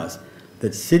Flowers,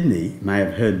 that Sydney may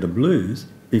have heard the blues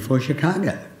before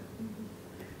Chicago.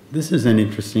 This is an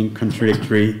interesting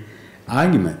contradictory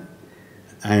argument.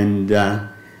 And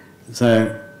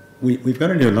so we've got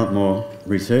to do a lot more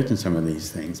research in some of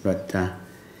these things, but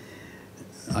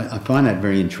I find that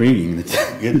very intriguing that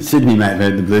Sydney may have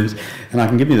heard the blues, and I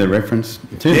can give you the reference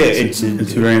too. Yeah, it's a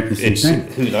very interesting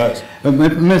thing. Who knows? But we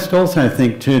must also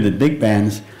think too that big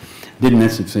bands didn't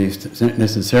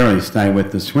necessarily stay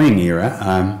with the swing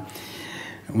era.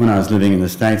 When I was living in the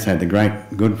States, I had the great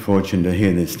good fortune to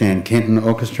hear the Stan Kenton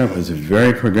Orchestra. It was a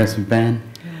very progressive band.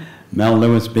 Mel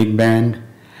Lewis Big Band.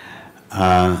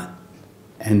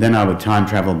 And then I would time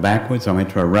travel backwards. I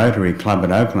went to a Rotary Club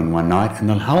at Oakland one night, and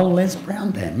the whole Les Brown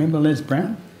Band, remember Les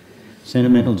Brown?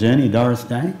 Sentimental Journey, Doris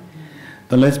Day?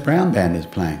 The Les Brown Band is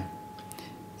playing.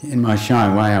 In my shy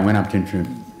way, I went up to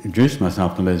introduce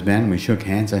myself to Les Brown, and we shook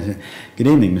hands. I said, "Good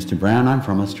evening, Mr. Brown, I'm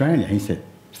from Australia." He said,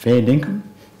 "Fair dinkum?"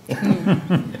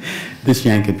 This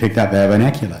yank had picked up our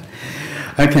vernacular.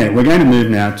 Okay, we're going to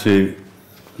move now to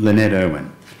Lynette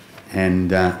Irwin.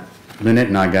 And Lynette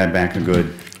and I go back a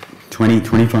good 20,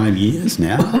 25 years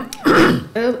now.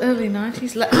 Early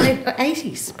 90s, late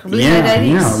 80s, probably Yeah, late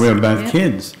 80s. yeah, we were both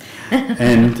kids.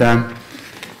 And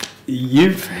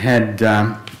you've had,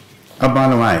 oh, by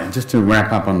the way, just to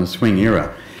wrap up on the swing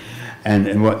era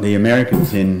and what the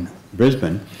Americans in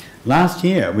Brisbane, last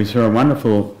year we saw a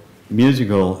wonderful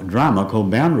musical drama called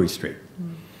Boundary Street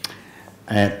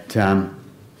at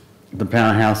the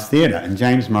Powerhouse Theatre, and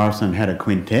James Morrison had a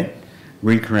quintet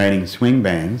recreating swing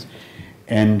bands,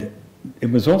 and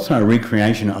it was also a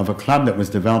recreation of a club that was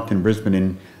developed in Brisbane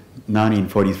in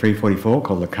 1943-44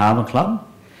 called the Carver Club,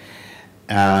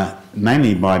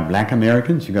 mainly by black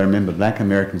Americans. You've got to remember, black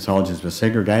American soldiers were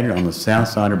segregated on the south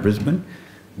side of Brisbane.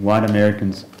 White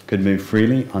Americans could move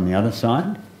freely on the other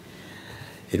side.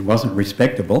 It wasn't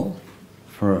respectable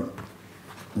for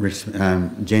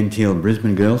genteel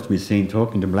Brisbane girls to be seen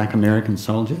talking to black American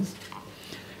soldiers.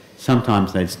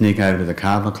 Sometimes they'd sneak over to the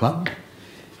Carver Club,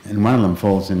 and one of them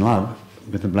falls in love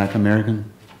with a black American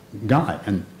guy.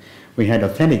 And we had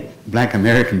authentic black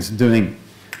Americans doing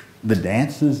the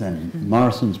dances and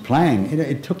Morrison's playing.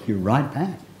 It took you right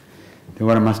back to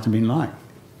what it must have been like.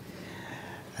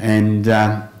 And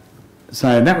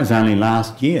so that was only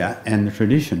last year, and the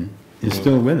tradition is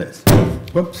still with us.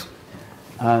 Whoops.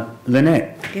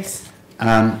 Lynette. Yes.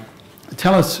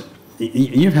 Tell us,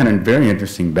 you've had a very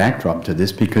interesting backdrop to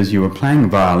this because you were playing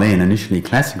violin, initially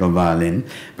classical violin,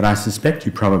 but I suspect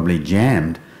you probably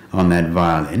jammed on that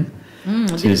violin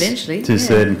to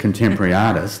certain contemporary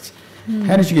artists.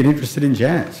 How did you get interested in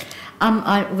jazz?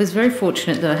 I was very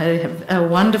fortunate that I had a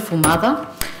wonderful mother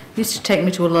who used to take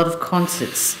me to a lot of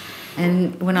concerts.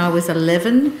 And when I was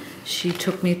 11, she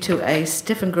took me to a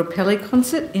Stefan Grappelli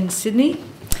concert in Sydney.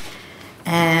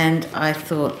 And I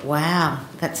thought, wow,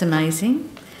 that's amazing.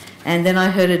 And then I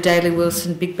heard a Daley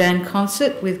Wilson big band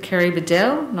concert with Kerry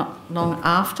Bedell not long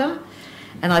after.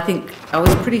 And I think I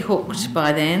was pretty hooked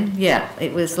by then. Yeah,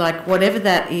 it was like, whatever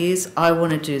that is, I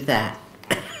want to do that.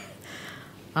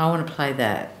 I want to play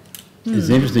that. It's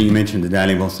interesting you mentioned the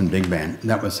Daley Wilson Big Band.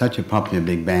 That was such a popular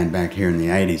big band back here in the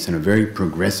 80s, and a very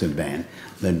progressive band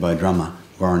led by drummer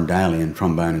Warren Daly and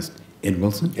trombonist Ed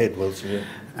Wilson. Ed Wilson,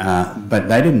 yeah. But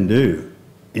they didn't do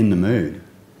In the Mood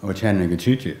or Chattanooga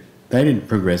Choo Choo. They did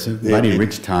progressive, Buddy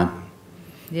Rich type.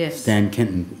 Yes. Stan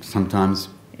Kenton sometimes.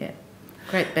 Yeah,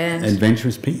 great band.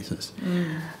 Adventurous pieces.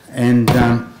 And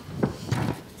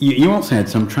you also had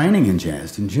some training in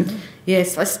jazz, didn't you?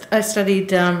 Yes, I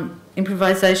studied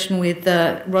improvisation with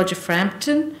Roger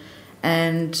Frampton,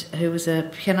 and who was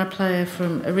a piano player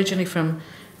originally from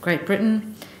Great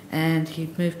Britain, and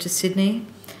he moved to Sydney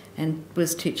and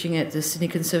was teaching at the Sydney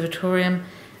Conservatorium,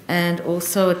 and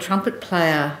also a trumpet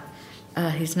player.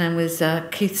 His name was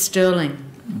Keith Sterling.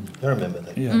 I remember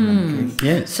that. Yeah,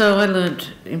 Yes. So I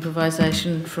learnt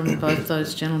improvisation from both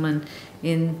those gentlemen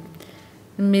in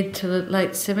the mid to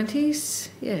late 70s.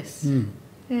 Yes.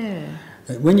 Yeah.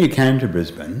 When you came to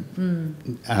Brisbane,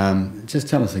 just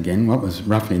tell us again, what was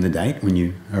roughly the date when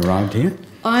you arrived here?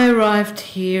 I arrived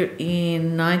here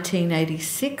in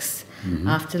 1986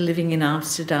 after living in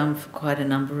Amsterdam for quite a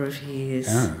number of years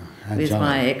with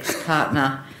my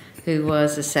ex-partner, who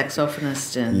was a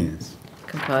saxophonist and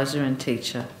composer and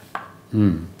teacher.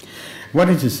 What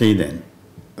did you see then?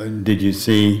 Did you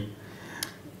see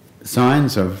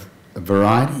signs of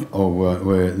variety, or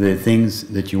were there things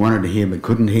that you wanted to hear but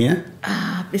couldn't hear?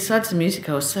 Besides the music,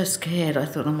 I was so scared. I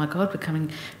thought, oh my God,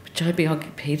 Joby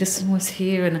Oggy Peterson was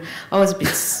here, and I was a bit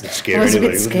scared.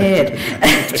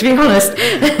 To be honest.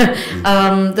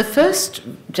 The first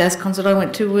jazz concert I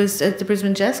went to was at the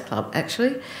Brisbane Jazz Club,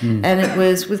 actually, and it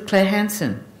was with Claire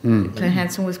Hansen. Claire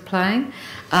Hansen was playing.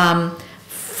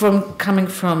 Coming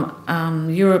from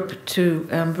Europe to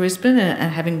Brisbane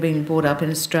and having been brought up in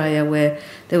Australia, where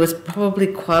there was probably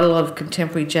quite a lot of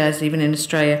contemporary jazz, even in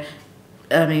Australia.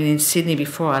 I mean, in Sydney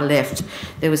before I left,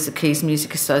 there was the Keys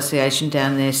Music Association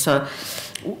down there. So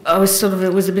I was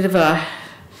it was a bit of a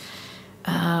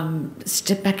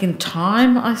step back in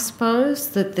time, I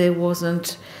suppose, that there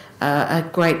wasn't a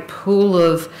great pool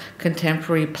of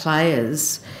contemporary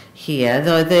players here,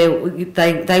 though they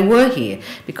were here,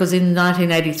 because in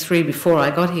 1983, before I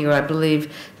got here, I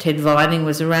believe Ted Vining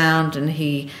was around and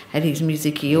he had his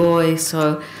Music Ioi,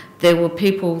 so there were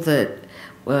people that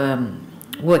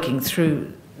working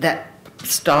through that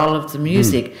style of the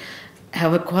music.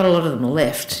 However, quite a lot of them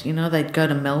left. You know, they'd go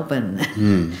to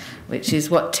Melbourne, which is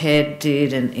what Ted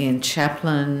did, and Ian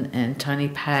Chaplin and Tony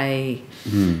Pay.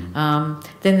 Then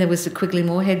there was the Quigley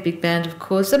Moorhead Big Band, of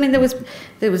course. I mean, there was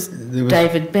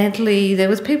David Bentley. There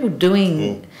was people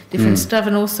doing different stuff,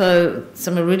 and also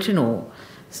some original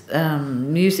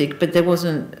music. But there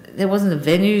wasn't the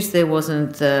venues. There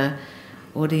wasn't the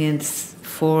audience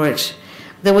for it.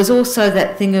 There was also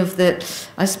that thing of that,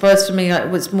 I suppose for me, it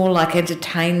was more like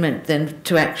entertainment than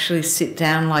to actually sit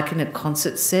down like in a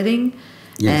concert setting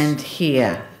and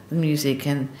hear the music.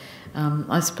 And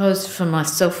I suppose for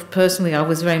myself personally, I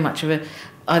was very much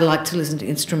I like to listen to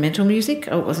instrumental music.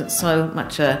 I wasn't so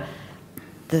much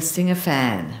the singer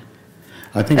fan.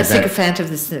 I think a sycophant of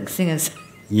the singers.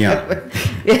 Yeah.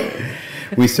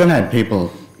 We still had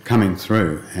people coming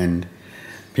through, and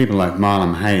people like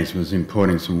Marlon Hayes was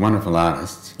importing some wonderful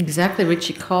artists. Exactly,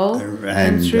 Richie Cole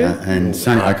and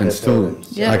Sonny, I can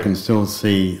still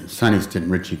see Sonny's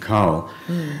and Richie Cole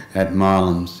at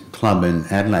Marlon's club in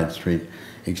Adelaide Street,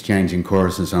 exchanging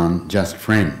choruses on Just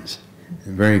Friends,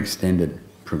 a very extended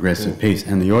progressive piece,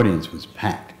 and the audience was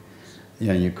packed. You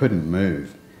know, you couldn't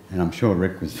move, and I'm sure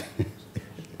Rick was.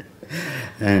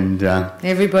 And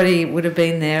everybody would have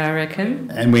been there, I reckon.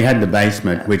 And we had the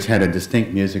basement, which had a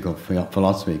distinct musical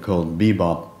philosophy called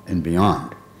bebop and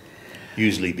beyond.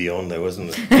 Usually beyond, though,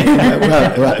 wasn't it?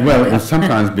 well, it was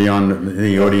sometimes beyond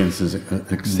the audience's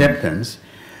acceptance,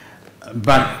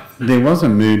 but there was a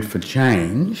mood for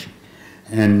change,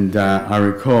 and I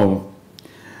recall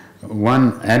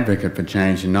one advocate for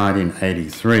change in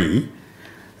 1983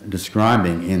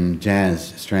 describing in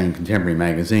Jazz Australian Contemporary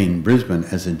magazine Brisbane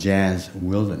as a jazz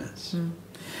wilderness.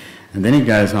 And then he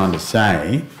goes on to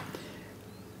say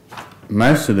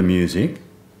most of the music,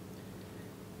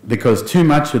 because too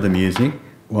much of the music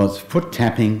was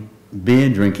foot-tapping,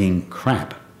 beer-drinking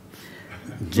crap.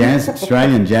 Jazz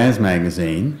Australian Jazz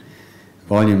Magazine,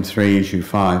 Volume 3, Issue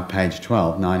 5, page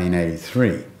 12,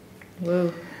 1983.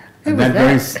 Whoa. Who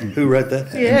wrote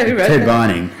that? Yeah, who wrote Ted that?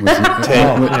 Vining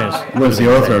was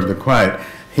the author of the quote.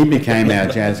 He became our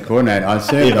jazz coordinator. I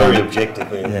served very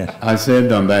objective. Yeah. I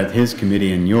served on both his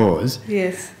committee and yours.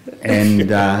 Yes. And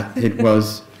it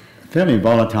was a fairly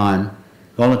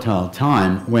volatile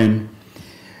time when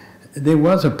there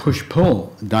was a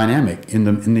push-pull dynamic in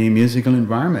the musical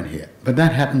environment here. But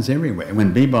that happens everywhere.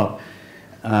 When bebop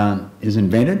is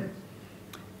invented,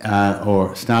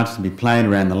 or starts to be played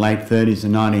around the late 30s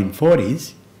and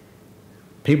 1940s,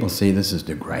 people see this as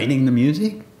degrading the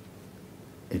music.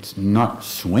 It's not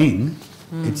swing.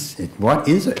 What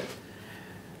is it?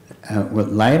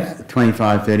 Later,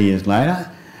 25, 30 years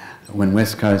later, when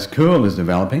West Coast Cool is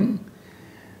developing,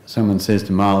 someone says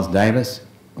to Miles Davis,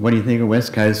 "What do you think of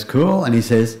West Coast Cool?" And he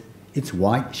says, "It's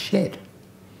white shit."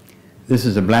 This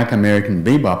is a black American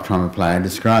bebop trumpet player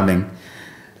describing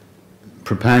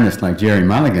proponents like Jerry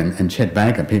Mulligan and Chet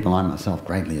Baker, people I myself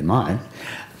greatly admired,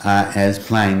 as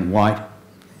playing white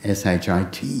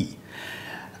S-H-I-T.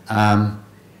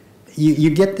 You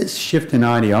get this shift in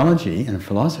ideology and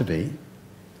philosophy,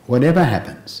 whatever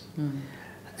happens.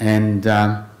 And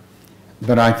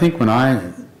but I think when I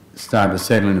started to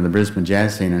settle into the Brisbane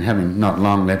jazz scene, and having not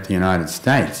long left the United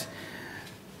States,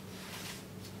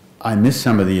 I missed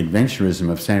some of the adventurism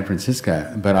of San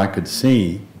Francisco, but I could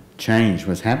see change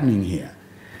was happening here.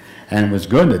 And it was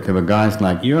good that there were guys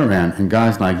like you around and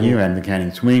guys like you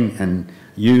advocating swing, and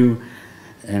you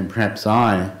and perhaps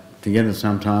I together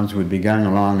sometimes would be going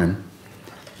along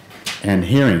and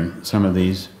hearing some of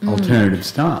these alternative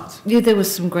styles. Yeah, there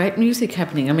was some great music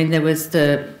happening. I mean, there was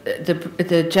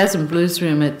the Jazz and Blues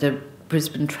Room at the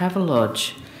Brisbane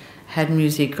Travelodge had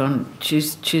music on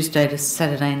Tuesday to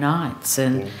Saturday nights,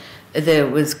 and there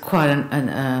was quite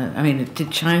I mean, it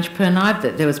did change per night,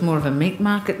 that there was more of a meat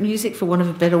market music, for want of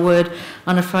a better word,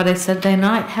 on a Friday, Saturday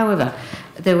night. However,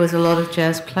 there was a lot of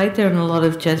jazz played there and a lot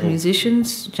of jazz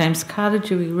musicians, James Carter,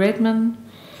 Dewey Redman.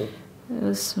 There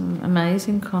was some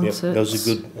amazing concerts. Yep, that was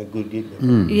a good gig.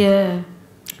 Yeah.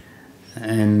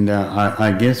 And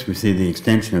I guess we see the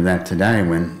extension of that today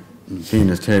when seeing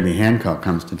as Herbie Hancock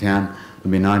comes to town.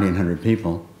 There'll be 1,900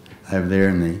 people over there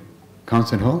in the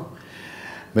concert hall.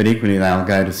 But equally they'll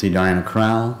go to see Diana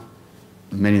Krall.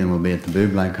 Many of them will be at the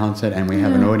Bublé concert, and we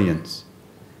have an audience.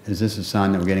 Is this a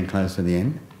sign that we're getting close to the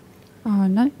end? Oh,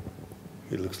 no.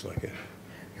 It looks like it.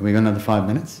 Have we got another 5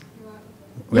 minutes?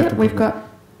 We've got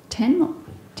 10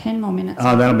 more minutes.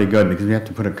 Oh, that'll be good, because we have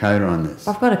to put a coda on this.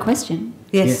 I've got a question.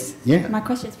 Yes. Yeah. My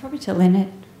question is probably to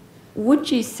Lynette. Would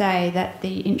you say that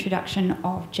the introduction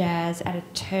of jazz at a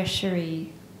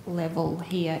tertiary level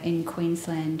here in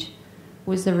Queensland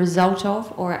was the result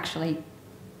of, or actually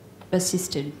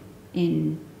assisted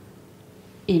in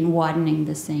widening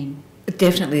the scene? It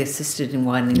definitely assisted in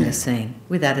widening the scene,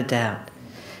 without a doubt.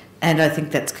 And I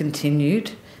think that's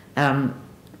continued.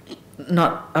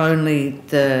 Not only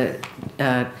the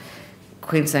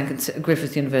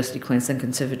Griffith University Queensland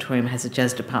Conservatorium has a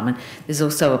jazz department, there's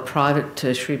also a private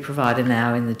tertiary provider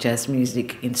now in the Jazz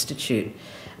Music Institute,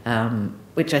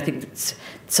 which I think...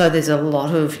 So there's a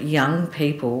lot of young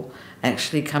people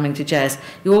actually coming to jazz.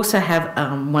 You also have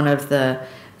one of the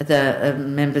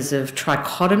members of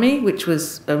Trichotomy, which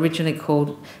was originally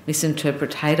called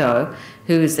Misinterpretato,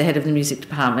 who is the head of the music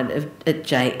department at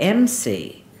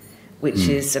JMC, which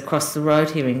is across the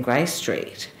road here in Grey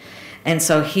Street. And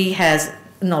so he has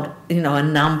a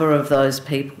number of those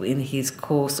people in his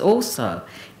course also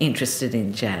interested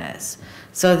in jazz.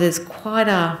 So there's quite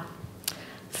a,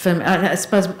 I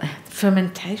suppose,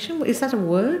 fermentation, is that a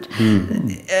word?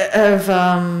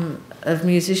 Of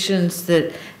musicians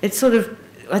that it's sort of,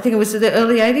 I think it was the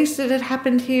early 80s that it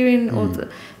happened here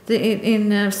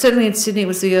certainly in Sydney it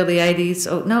was the early 80s,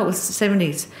 it was the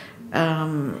 70s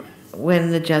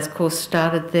when the jazz course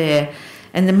started there.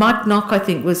 And the Mike Knock, I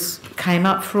think, came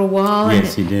up for a while.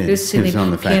 Yes, he did. He was Sydney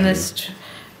on the pianist,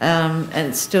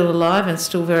 and still alive and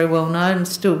still very well known and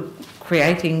still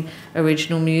creating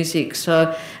original music.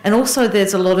 So, and also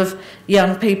there's a lot of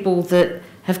young people that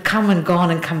have come and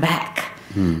gone and come back,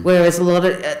 whereas a lot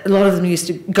of them used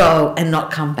to go and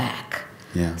not come back.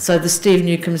 Yeah. So the Steve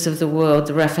Newcombs of the world,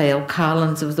 the Raphael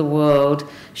Carlins of the world,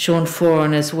 Sean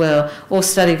Foran as well, all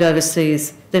studied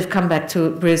overseas. They've come back to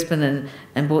Brisbane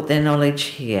and brought their knowledge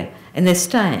here. And they're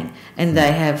staying. And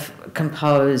they have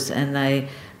composed and they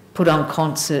put on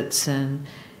concerts and,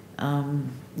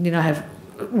 have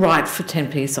write for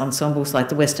 10-piece ensembles like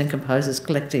the Western Composers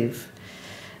Collective.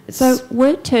 So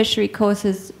were tertiary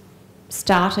courses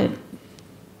started?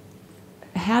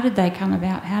 How did they come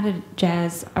about? How did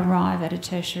jazz arrive at a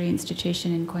tertiary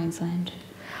institution in Queensland?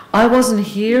 I wasn't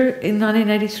here in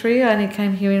 1983. I only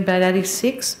came here in about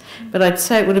 86, but I'd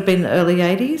say it would have been the early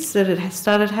 80s that it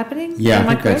started happening. Yeah, I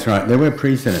think that's right. There were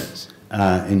precedents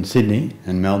in Sydney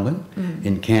and Melbourne,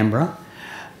 in Canberra.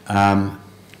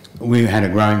 We had a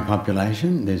growing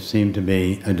population. There seemed to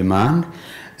be a demand.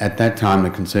 At that time, the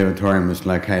conservatorium was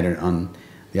located on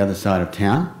the other side of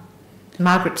town.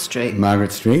 Margaret Street,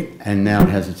 and now it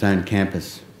has its own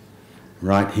campus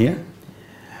right here.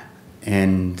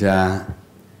 And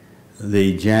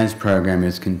the jazz program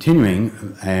is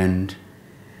continuing, and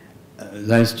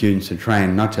those students are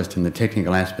trained not just in the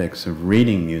technical aspects of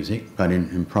reading music, but in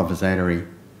improvisatory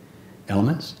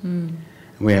elements.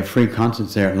 We have free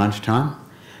concerts there at lunchtime.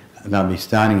 They'll be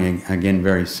starting again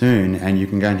very soon, and you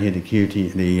can go and hear the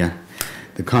QT,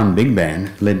 the Con Big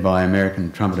Band, led by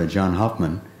American trumpeter John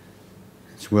Hoffman.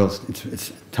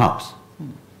 It's tops.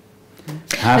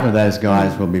 Half of those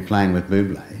guys will be playing with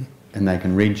Bublé, and they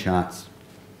can read charts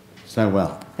so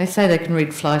well. They say they can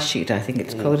read fly sheet, I think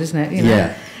it's called, isn't it?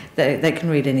 Yeah. They can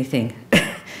read anything.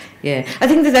 Yeah. I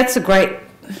think that's a great,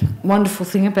 wonderful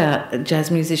thing about jazz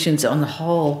musicians on the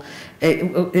whole.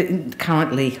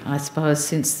 Currently, I suppose,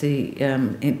 since the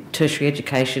tertiary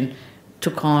education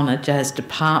took on a jazz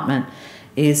department,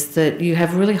 is that you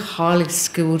have really highly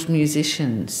skilled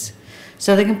musicians.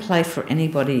 So they can play for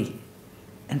anybody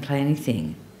and play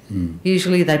anything.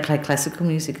 Usually they play classical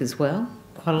music as well,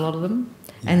 quite a lot of them,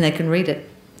 and they can read it.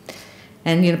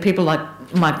 And, you know, people like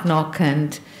Mike Knock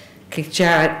and Keith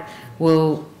Jarrett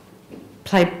will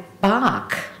play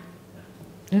Bach.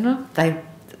 You know,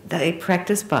 they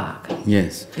practice Bach.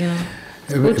 Yes. You know,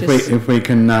 if we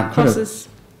can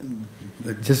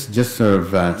just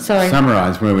sort of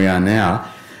summarise where we are now,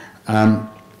 and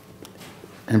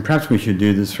perhaps we should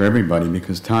do this for everybody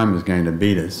because time is going to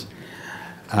beat us.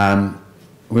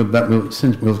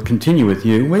 We'll continue with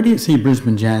you. Where do you see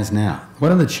Brisbane Jazz now?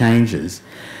 What are the changes?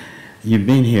 You've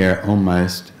been here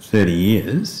almost 30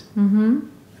 years,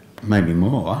 maybe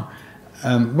more.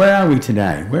 Where are we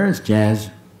today? Where is jazz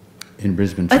in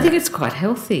Brisbane today? I think it's quite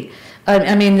healthy.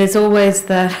 I mean, there's always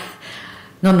the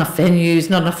not enough venues,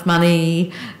 not enough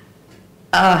money.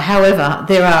 However,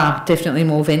 there are definitely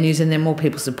more venues and there are more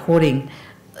people supporting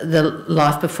the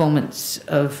live performance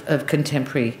of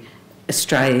contemporary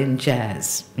Australian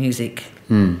jazz music,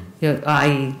 you know,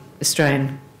 i.e.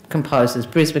 Australian composers,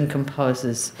 Brisbane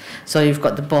composers. So you've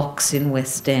got the Box in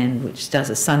West End, which does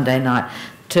a Sunday night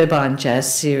Turbine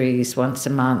Jazz series once a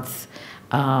month.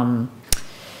 JMI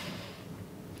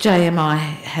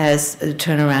has a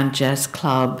Turnaround Jazz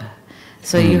Club.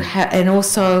 So you have, and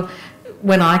also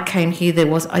when I came here,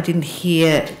 I didn't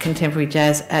hear contemporary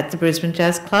jazz at the Brisbane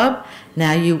Jazz Club.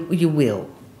 Now you will.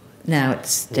 Now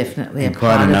it's definitely a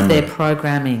part of their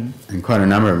programming. And quite a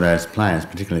number of those players,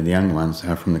 particularly the young ones,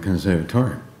 are from the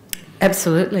Conservatorium.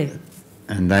 Absolutely.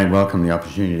 And they welcome the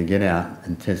opportunity to get out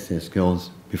and test their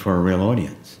skills before a real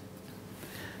audience.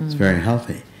 It's very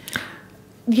healthy.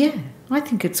 Yeah, I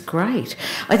think it's great.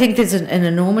 I think there's an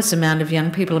enormous amount of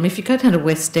young people. I mean, if you go down to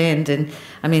West End, and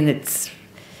I mean,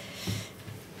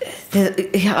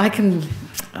 I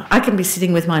can be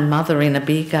sitting with my mother in a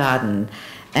beer garden,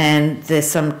 and there's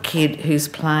some kid who's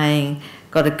got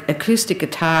an acoustic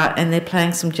guitar, and they're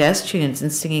playing some jazz tunes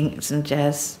and singing some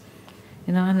jazz,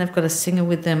 you know, and they've got a singer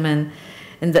with them, and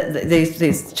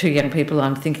these two young people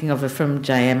I'm thinking of are from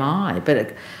JMI,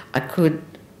 but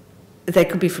they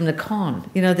could be from the Con.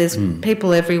 You know, there's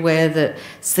people everywhere that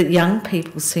young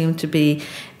people seem to be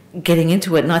getting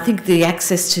into it, and I think the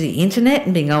access to the internet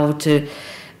and being able to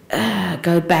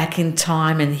go back in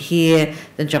time and hear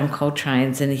the John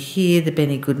Coltrane's and hear the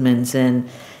Benny Goodmans, and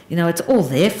you know, it's all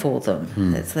there for them.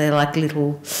 They're like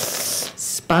little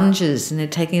sponges, and they're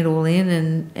taking it all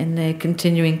in, and they're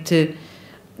continuing to.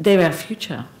 They're our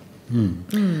future.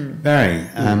 Barry,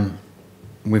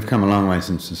 we've come a long way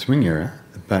since the swing era,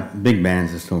 but big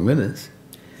bands are still with us.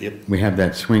 Yep. We have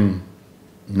that swing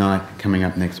night coming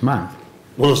up next month.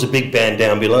 Well, there's a big band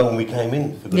down below when we came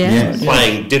in,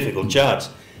 playing difficult charts.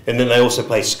 And then they also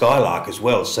play Skylark as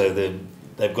well, so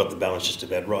they've got the balance just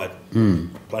about right,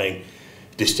 playing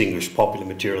distinguished popular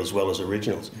material as well as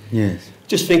originals. Yes.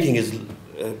 Just thinking, as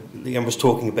Leanne was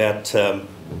talking about,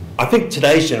 I think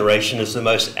today's generation is the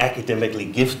most academically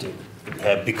gifted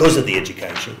because of the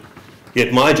education.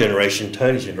 Yet my generation,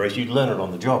 Tony's generation, you'd learn it on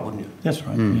the job, wouldn't you? That's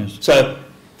right, yes. So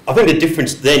I think the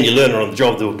difference then, you learn it on the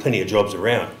job, there were plenty of jobs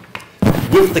around.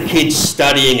 With the kids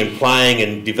studying and playing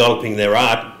and developing their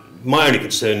art, my only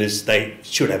concern is they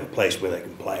should have a place where they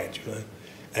can play it, you know.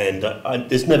 And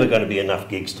there's never going to be enough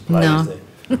gigs to play, is there?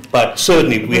 But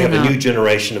certainly we have a new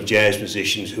generation of jazz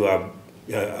musicians who are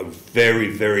a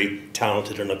very, very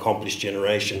talented and accomplished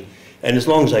generation. And as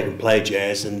long as they can play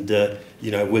jazz, and you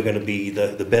know, we're going to be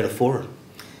the better for it.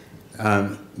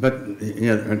 But you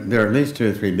know, there are at least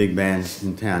 2 or 3 big bands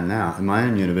in town now. And my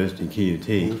own university,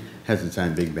 QUT, has its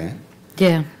own big band.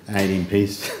 Yeah.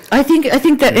 18-piece. I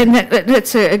think that, and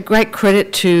that's a great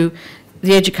credit to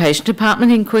the education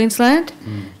department in Queensland,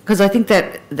 because I think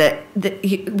that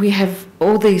we have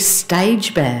all these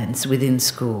stage bands within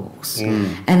schools,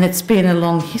 and it's been a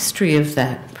long history of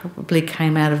that. Probably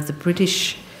came out of the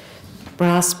British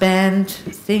brass band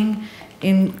thing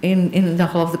in the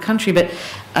whole of the country, but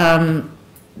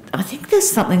I think there's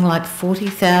something like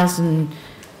 40,000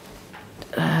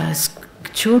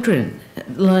 children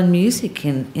learn music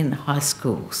in high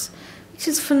schools, which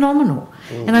is phenomenal.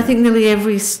 And I think nearly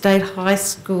every state high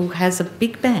school has a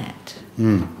big band.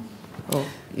 So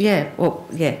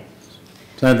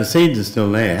the seeds are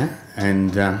still there,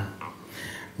 and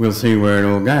we'll see where it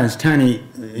all goes. Tony,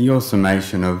 your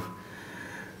summation of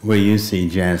where you see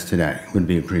jazz today would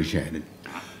be appreciated.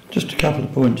 Just a couple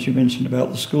of points you mentioned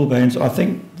about the school bands. I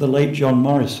think the late John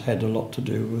Morris had a lot to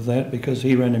do with that, because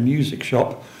he ran a music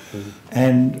shop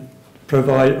and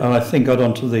I think got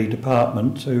onto the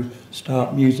department to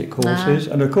start music courses,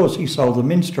 and of course he sold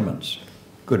them instruments.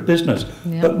 Good business.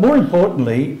 But more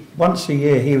importantly, once a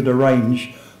year he would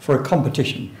arrange for a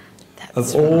competition.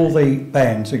 of all the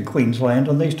bands in Queensland,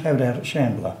 and they used to have it out at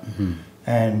Chandler. Mm-hmm.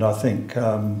 And I think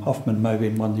Hoffman may have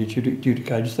been one of the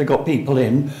adjudicators. They got people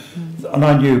in, and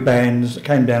I knew bands that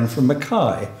came down from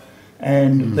Mackay,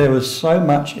 and there was so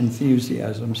much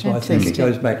enthusiasm, so Fantastic. I think it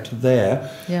goes back to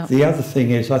there. Yeah. The other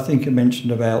thing is, I think you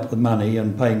mentioned about the money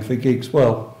and paying for gigs.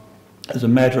 Well, as a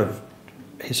matter of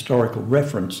historical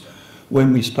reference,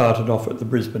 when we started off at the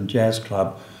Brisbane Jazz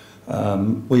Club,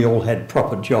 we all had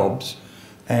proper jobs,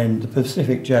 and the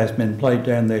Pacific Jazzmen played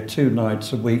down there 2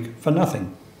 nights a week for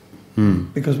nothing,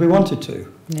 because we wanted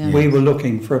to. Yeah. We were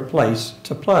looking for a place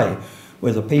to play.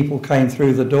 Whether people came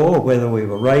through the door, whether we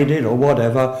were raided or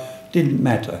whatever, didn't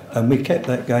matter, and we kept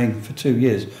that going for 2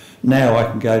 years. Now I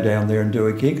can go down there and do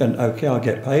a gig, and okay, I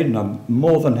get paid, and I'm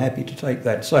more than happy to take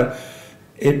that. So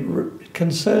it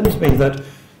concerns me that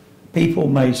people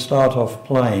may start off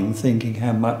playing thinking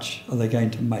how much are they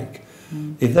going to make.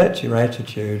 If that's your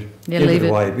attitude, give leave it it.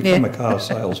 away, become Yeah. a car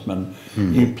salesman.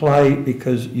 You play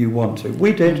because you want to.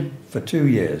 We did for 2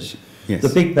 years. Yes. The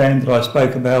big band that I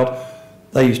spoke about,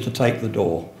 they used to take the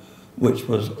door, which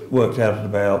was worked out at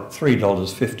about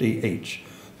 $3.50 each,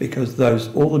 because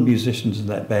all the musicians in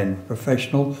that band were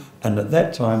professional, and at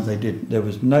that time there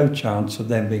was no chance of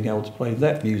them being able to play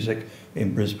that music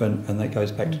in Brisbane, and that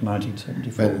goes back to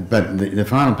 1974. But the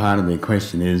final part of the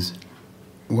question is,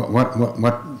 what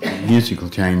musical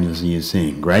changes are you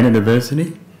seeing? Greater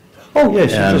diversity? Oh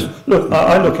yes, look.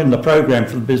 I look in the program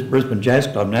for the Brisbane Jazz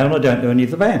Club now, and I don't know any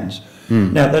of the bands.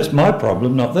 Now that's my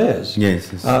problem, not theirs.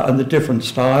 Yes. And the different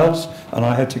styles, and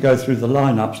I had to go through the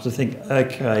lineups to think,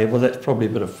 okay, well that's probably a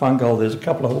bit of funk. Oh, there's a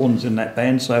couple of horns in that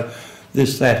band, so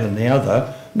this, that, and the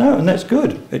other. No, and that's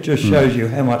good. It just shows you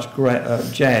how much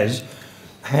jazz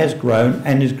has grown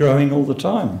and is growing all the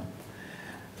time.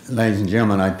 Ladies and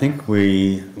gentlemen, I think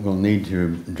we will need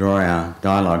to draw our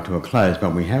dialogue to a close,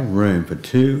 but we have room for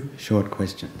 2 short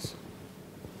questions.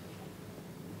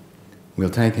 We'll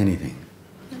take anything.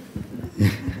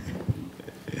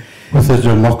 With the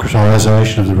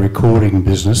democratisation of the recording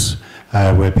business,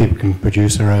 where people can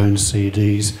produce their own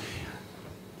CDs,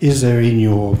 is there in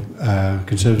your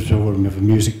Conservatorium of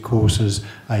Music courses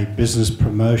a business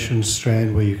promotion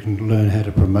strand where you can learn how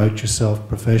to promote yourself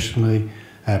professionally,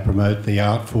 promote the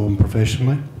art form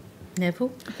professionally?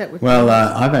 Neville? That would Well,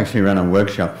 I've actually run a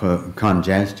workshop for con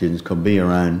jazz students called Be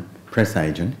Your Own Press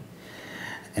Agent,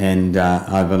 and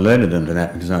I've alerted them to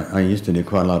that because I used to do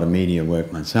quite a lot of media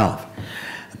work myself.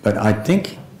 But I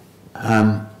think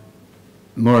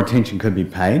more attention could be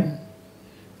paid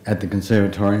at the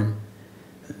Conservatorium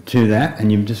to that,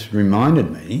 and you've just reminded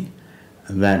me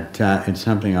that it's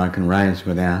something I can raise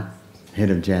with our head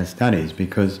of jazz studies,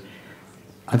 because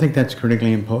I think that's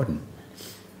critically important.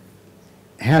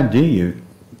 How do you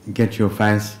get your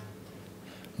face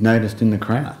noticed in the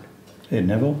crowd? Here,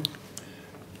 Neville.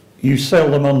 You sell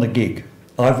them on the gig.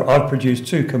 I've produced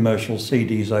 2 commercial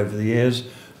CDs over the years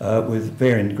with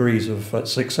varying degrees of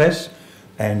success,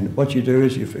 and what you do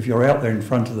is if you're out there in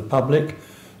front of the public,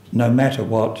 no matter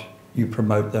what, you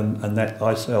promote them, and that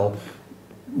I sell.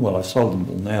 Well, I've sold them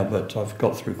all now, but I've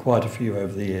got through quite a few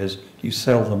over the years. You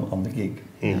sell them on the gig.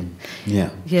 Yeah.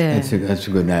 That's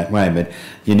a good way, but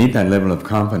you need that level of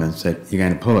confidence that you're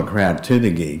going to pull a crowd to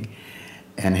the gig,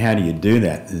 and how do you do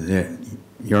that?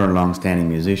 You're a long-standing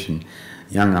musician.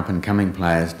 Young up-and-coming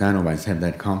players don't always have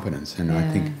that confidence, and I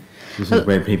think this is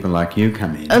where people like you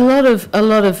come in. A lot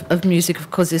of music, of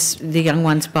course, the young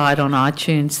ones buy it on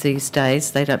iTunes these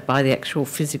days. They don't buy the actual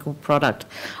physical product.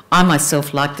 I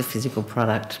myself like the physical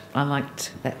product. I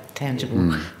liked that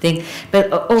tangible thing.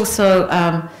 But also,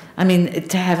 I mean,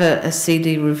 to have a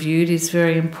CD reviewed is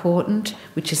very important,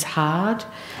 which is hard.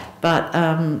 But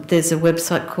there's a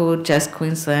website called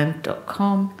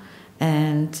jazzqueensland.com,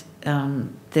 and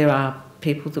there are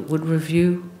people that would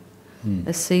review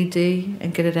a CD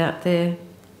and get it out there.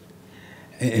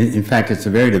 In fact, it's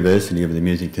the very diversity of the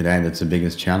music today that's the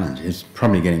biggest challenge. It's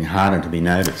probably getting harder to be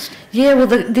noticed. Yeah, well,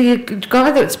 the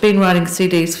guy that's been writing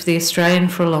CDs for The Australian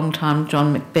for a long time,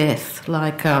 John Macbeth,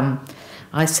 like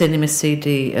I sent him a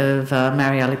CD of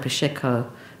Mariali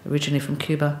Pacheco, originally from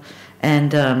Cuba,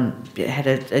 and had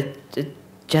a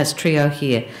jazz trio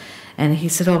here. And he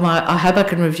said, I hope I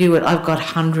can review it. I've got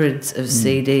hundreds of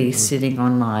CDs sitting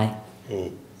on my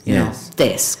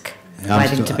desk,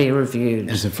 waiting to be reviewed.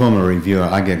 As a former reviewer,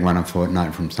 I get one a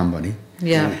fortnight from somebody.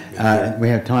 Yeah. We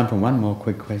have time for one more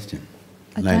quick question,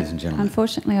 ladies and gentlemen.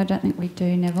 Unfortunately, I don't think we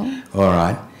do, Neville. All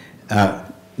right.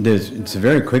 It's a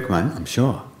very quick one, I'm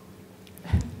sure.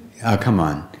 Oh, come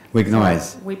on. We can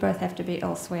always... We both have to be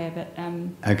elsewhere, but...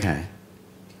 Okay.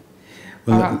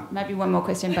 Well, maybe one more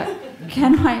question, but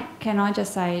can I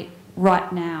just say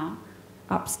right now,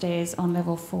 upstairs on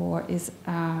level 4 is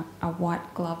a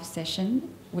white glove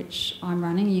session, which I'm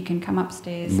running. You can come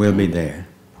upstairs. We'll be there.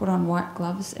 Put on white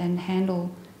gloves and handle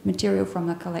material from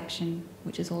the collection,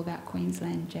 which is all about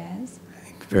Queensland jazz.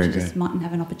 Very which you good. just mightn't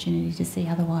have an opportunity to see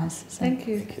otherwise. So. Thank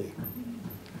you. Thank you.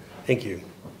 Thank you.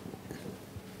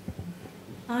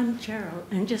 I'm Cheryl,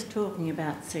 and just talking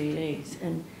about CDs,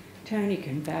 and Tony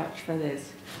can vouch for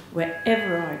this.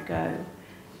 Wherever I go,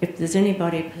 if there's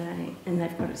anybody playing and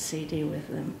they've got a CD with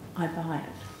them, I buy it.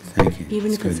 Thank you.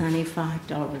 Even That's if it's good. only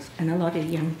 $5, and a lot of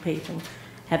young people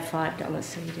have $5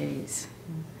 CDs.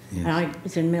 Yes. I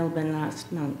was in Melbourne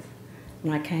last month,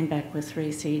 and I came back with 3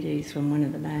 CDs from one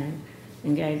of the band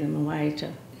and gave them away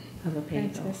to other people.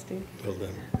 Fantastic. Well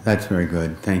done. That's very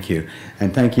good. Thank you.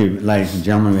 And thank you, ladies and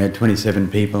gentlemen. We had 27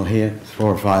 people here. 4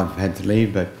 or 5 had to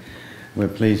leave, but we're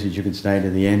pleased that you could stay to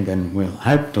the end, and we'll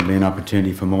hope there'll be an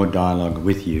opportunity for more dialogue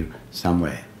with you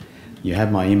somewhere. You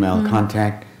have my email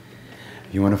contact.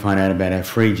 If you want to find out about our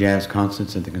free jazz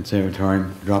concerts at the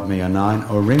Conservatorium, drop me a 9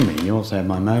 or ring me. You also have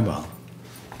my mobile.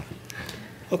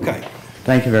 Okay.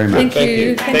 Thank you very much. Thank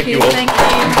you. Thank you all.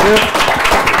 Thank you.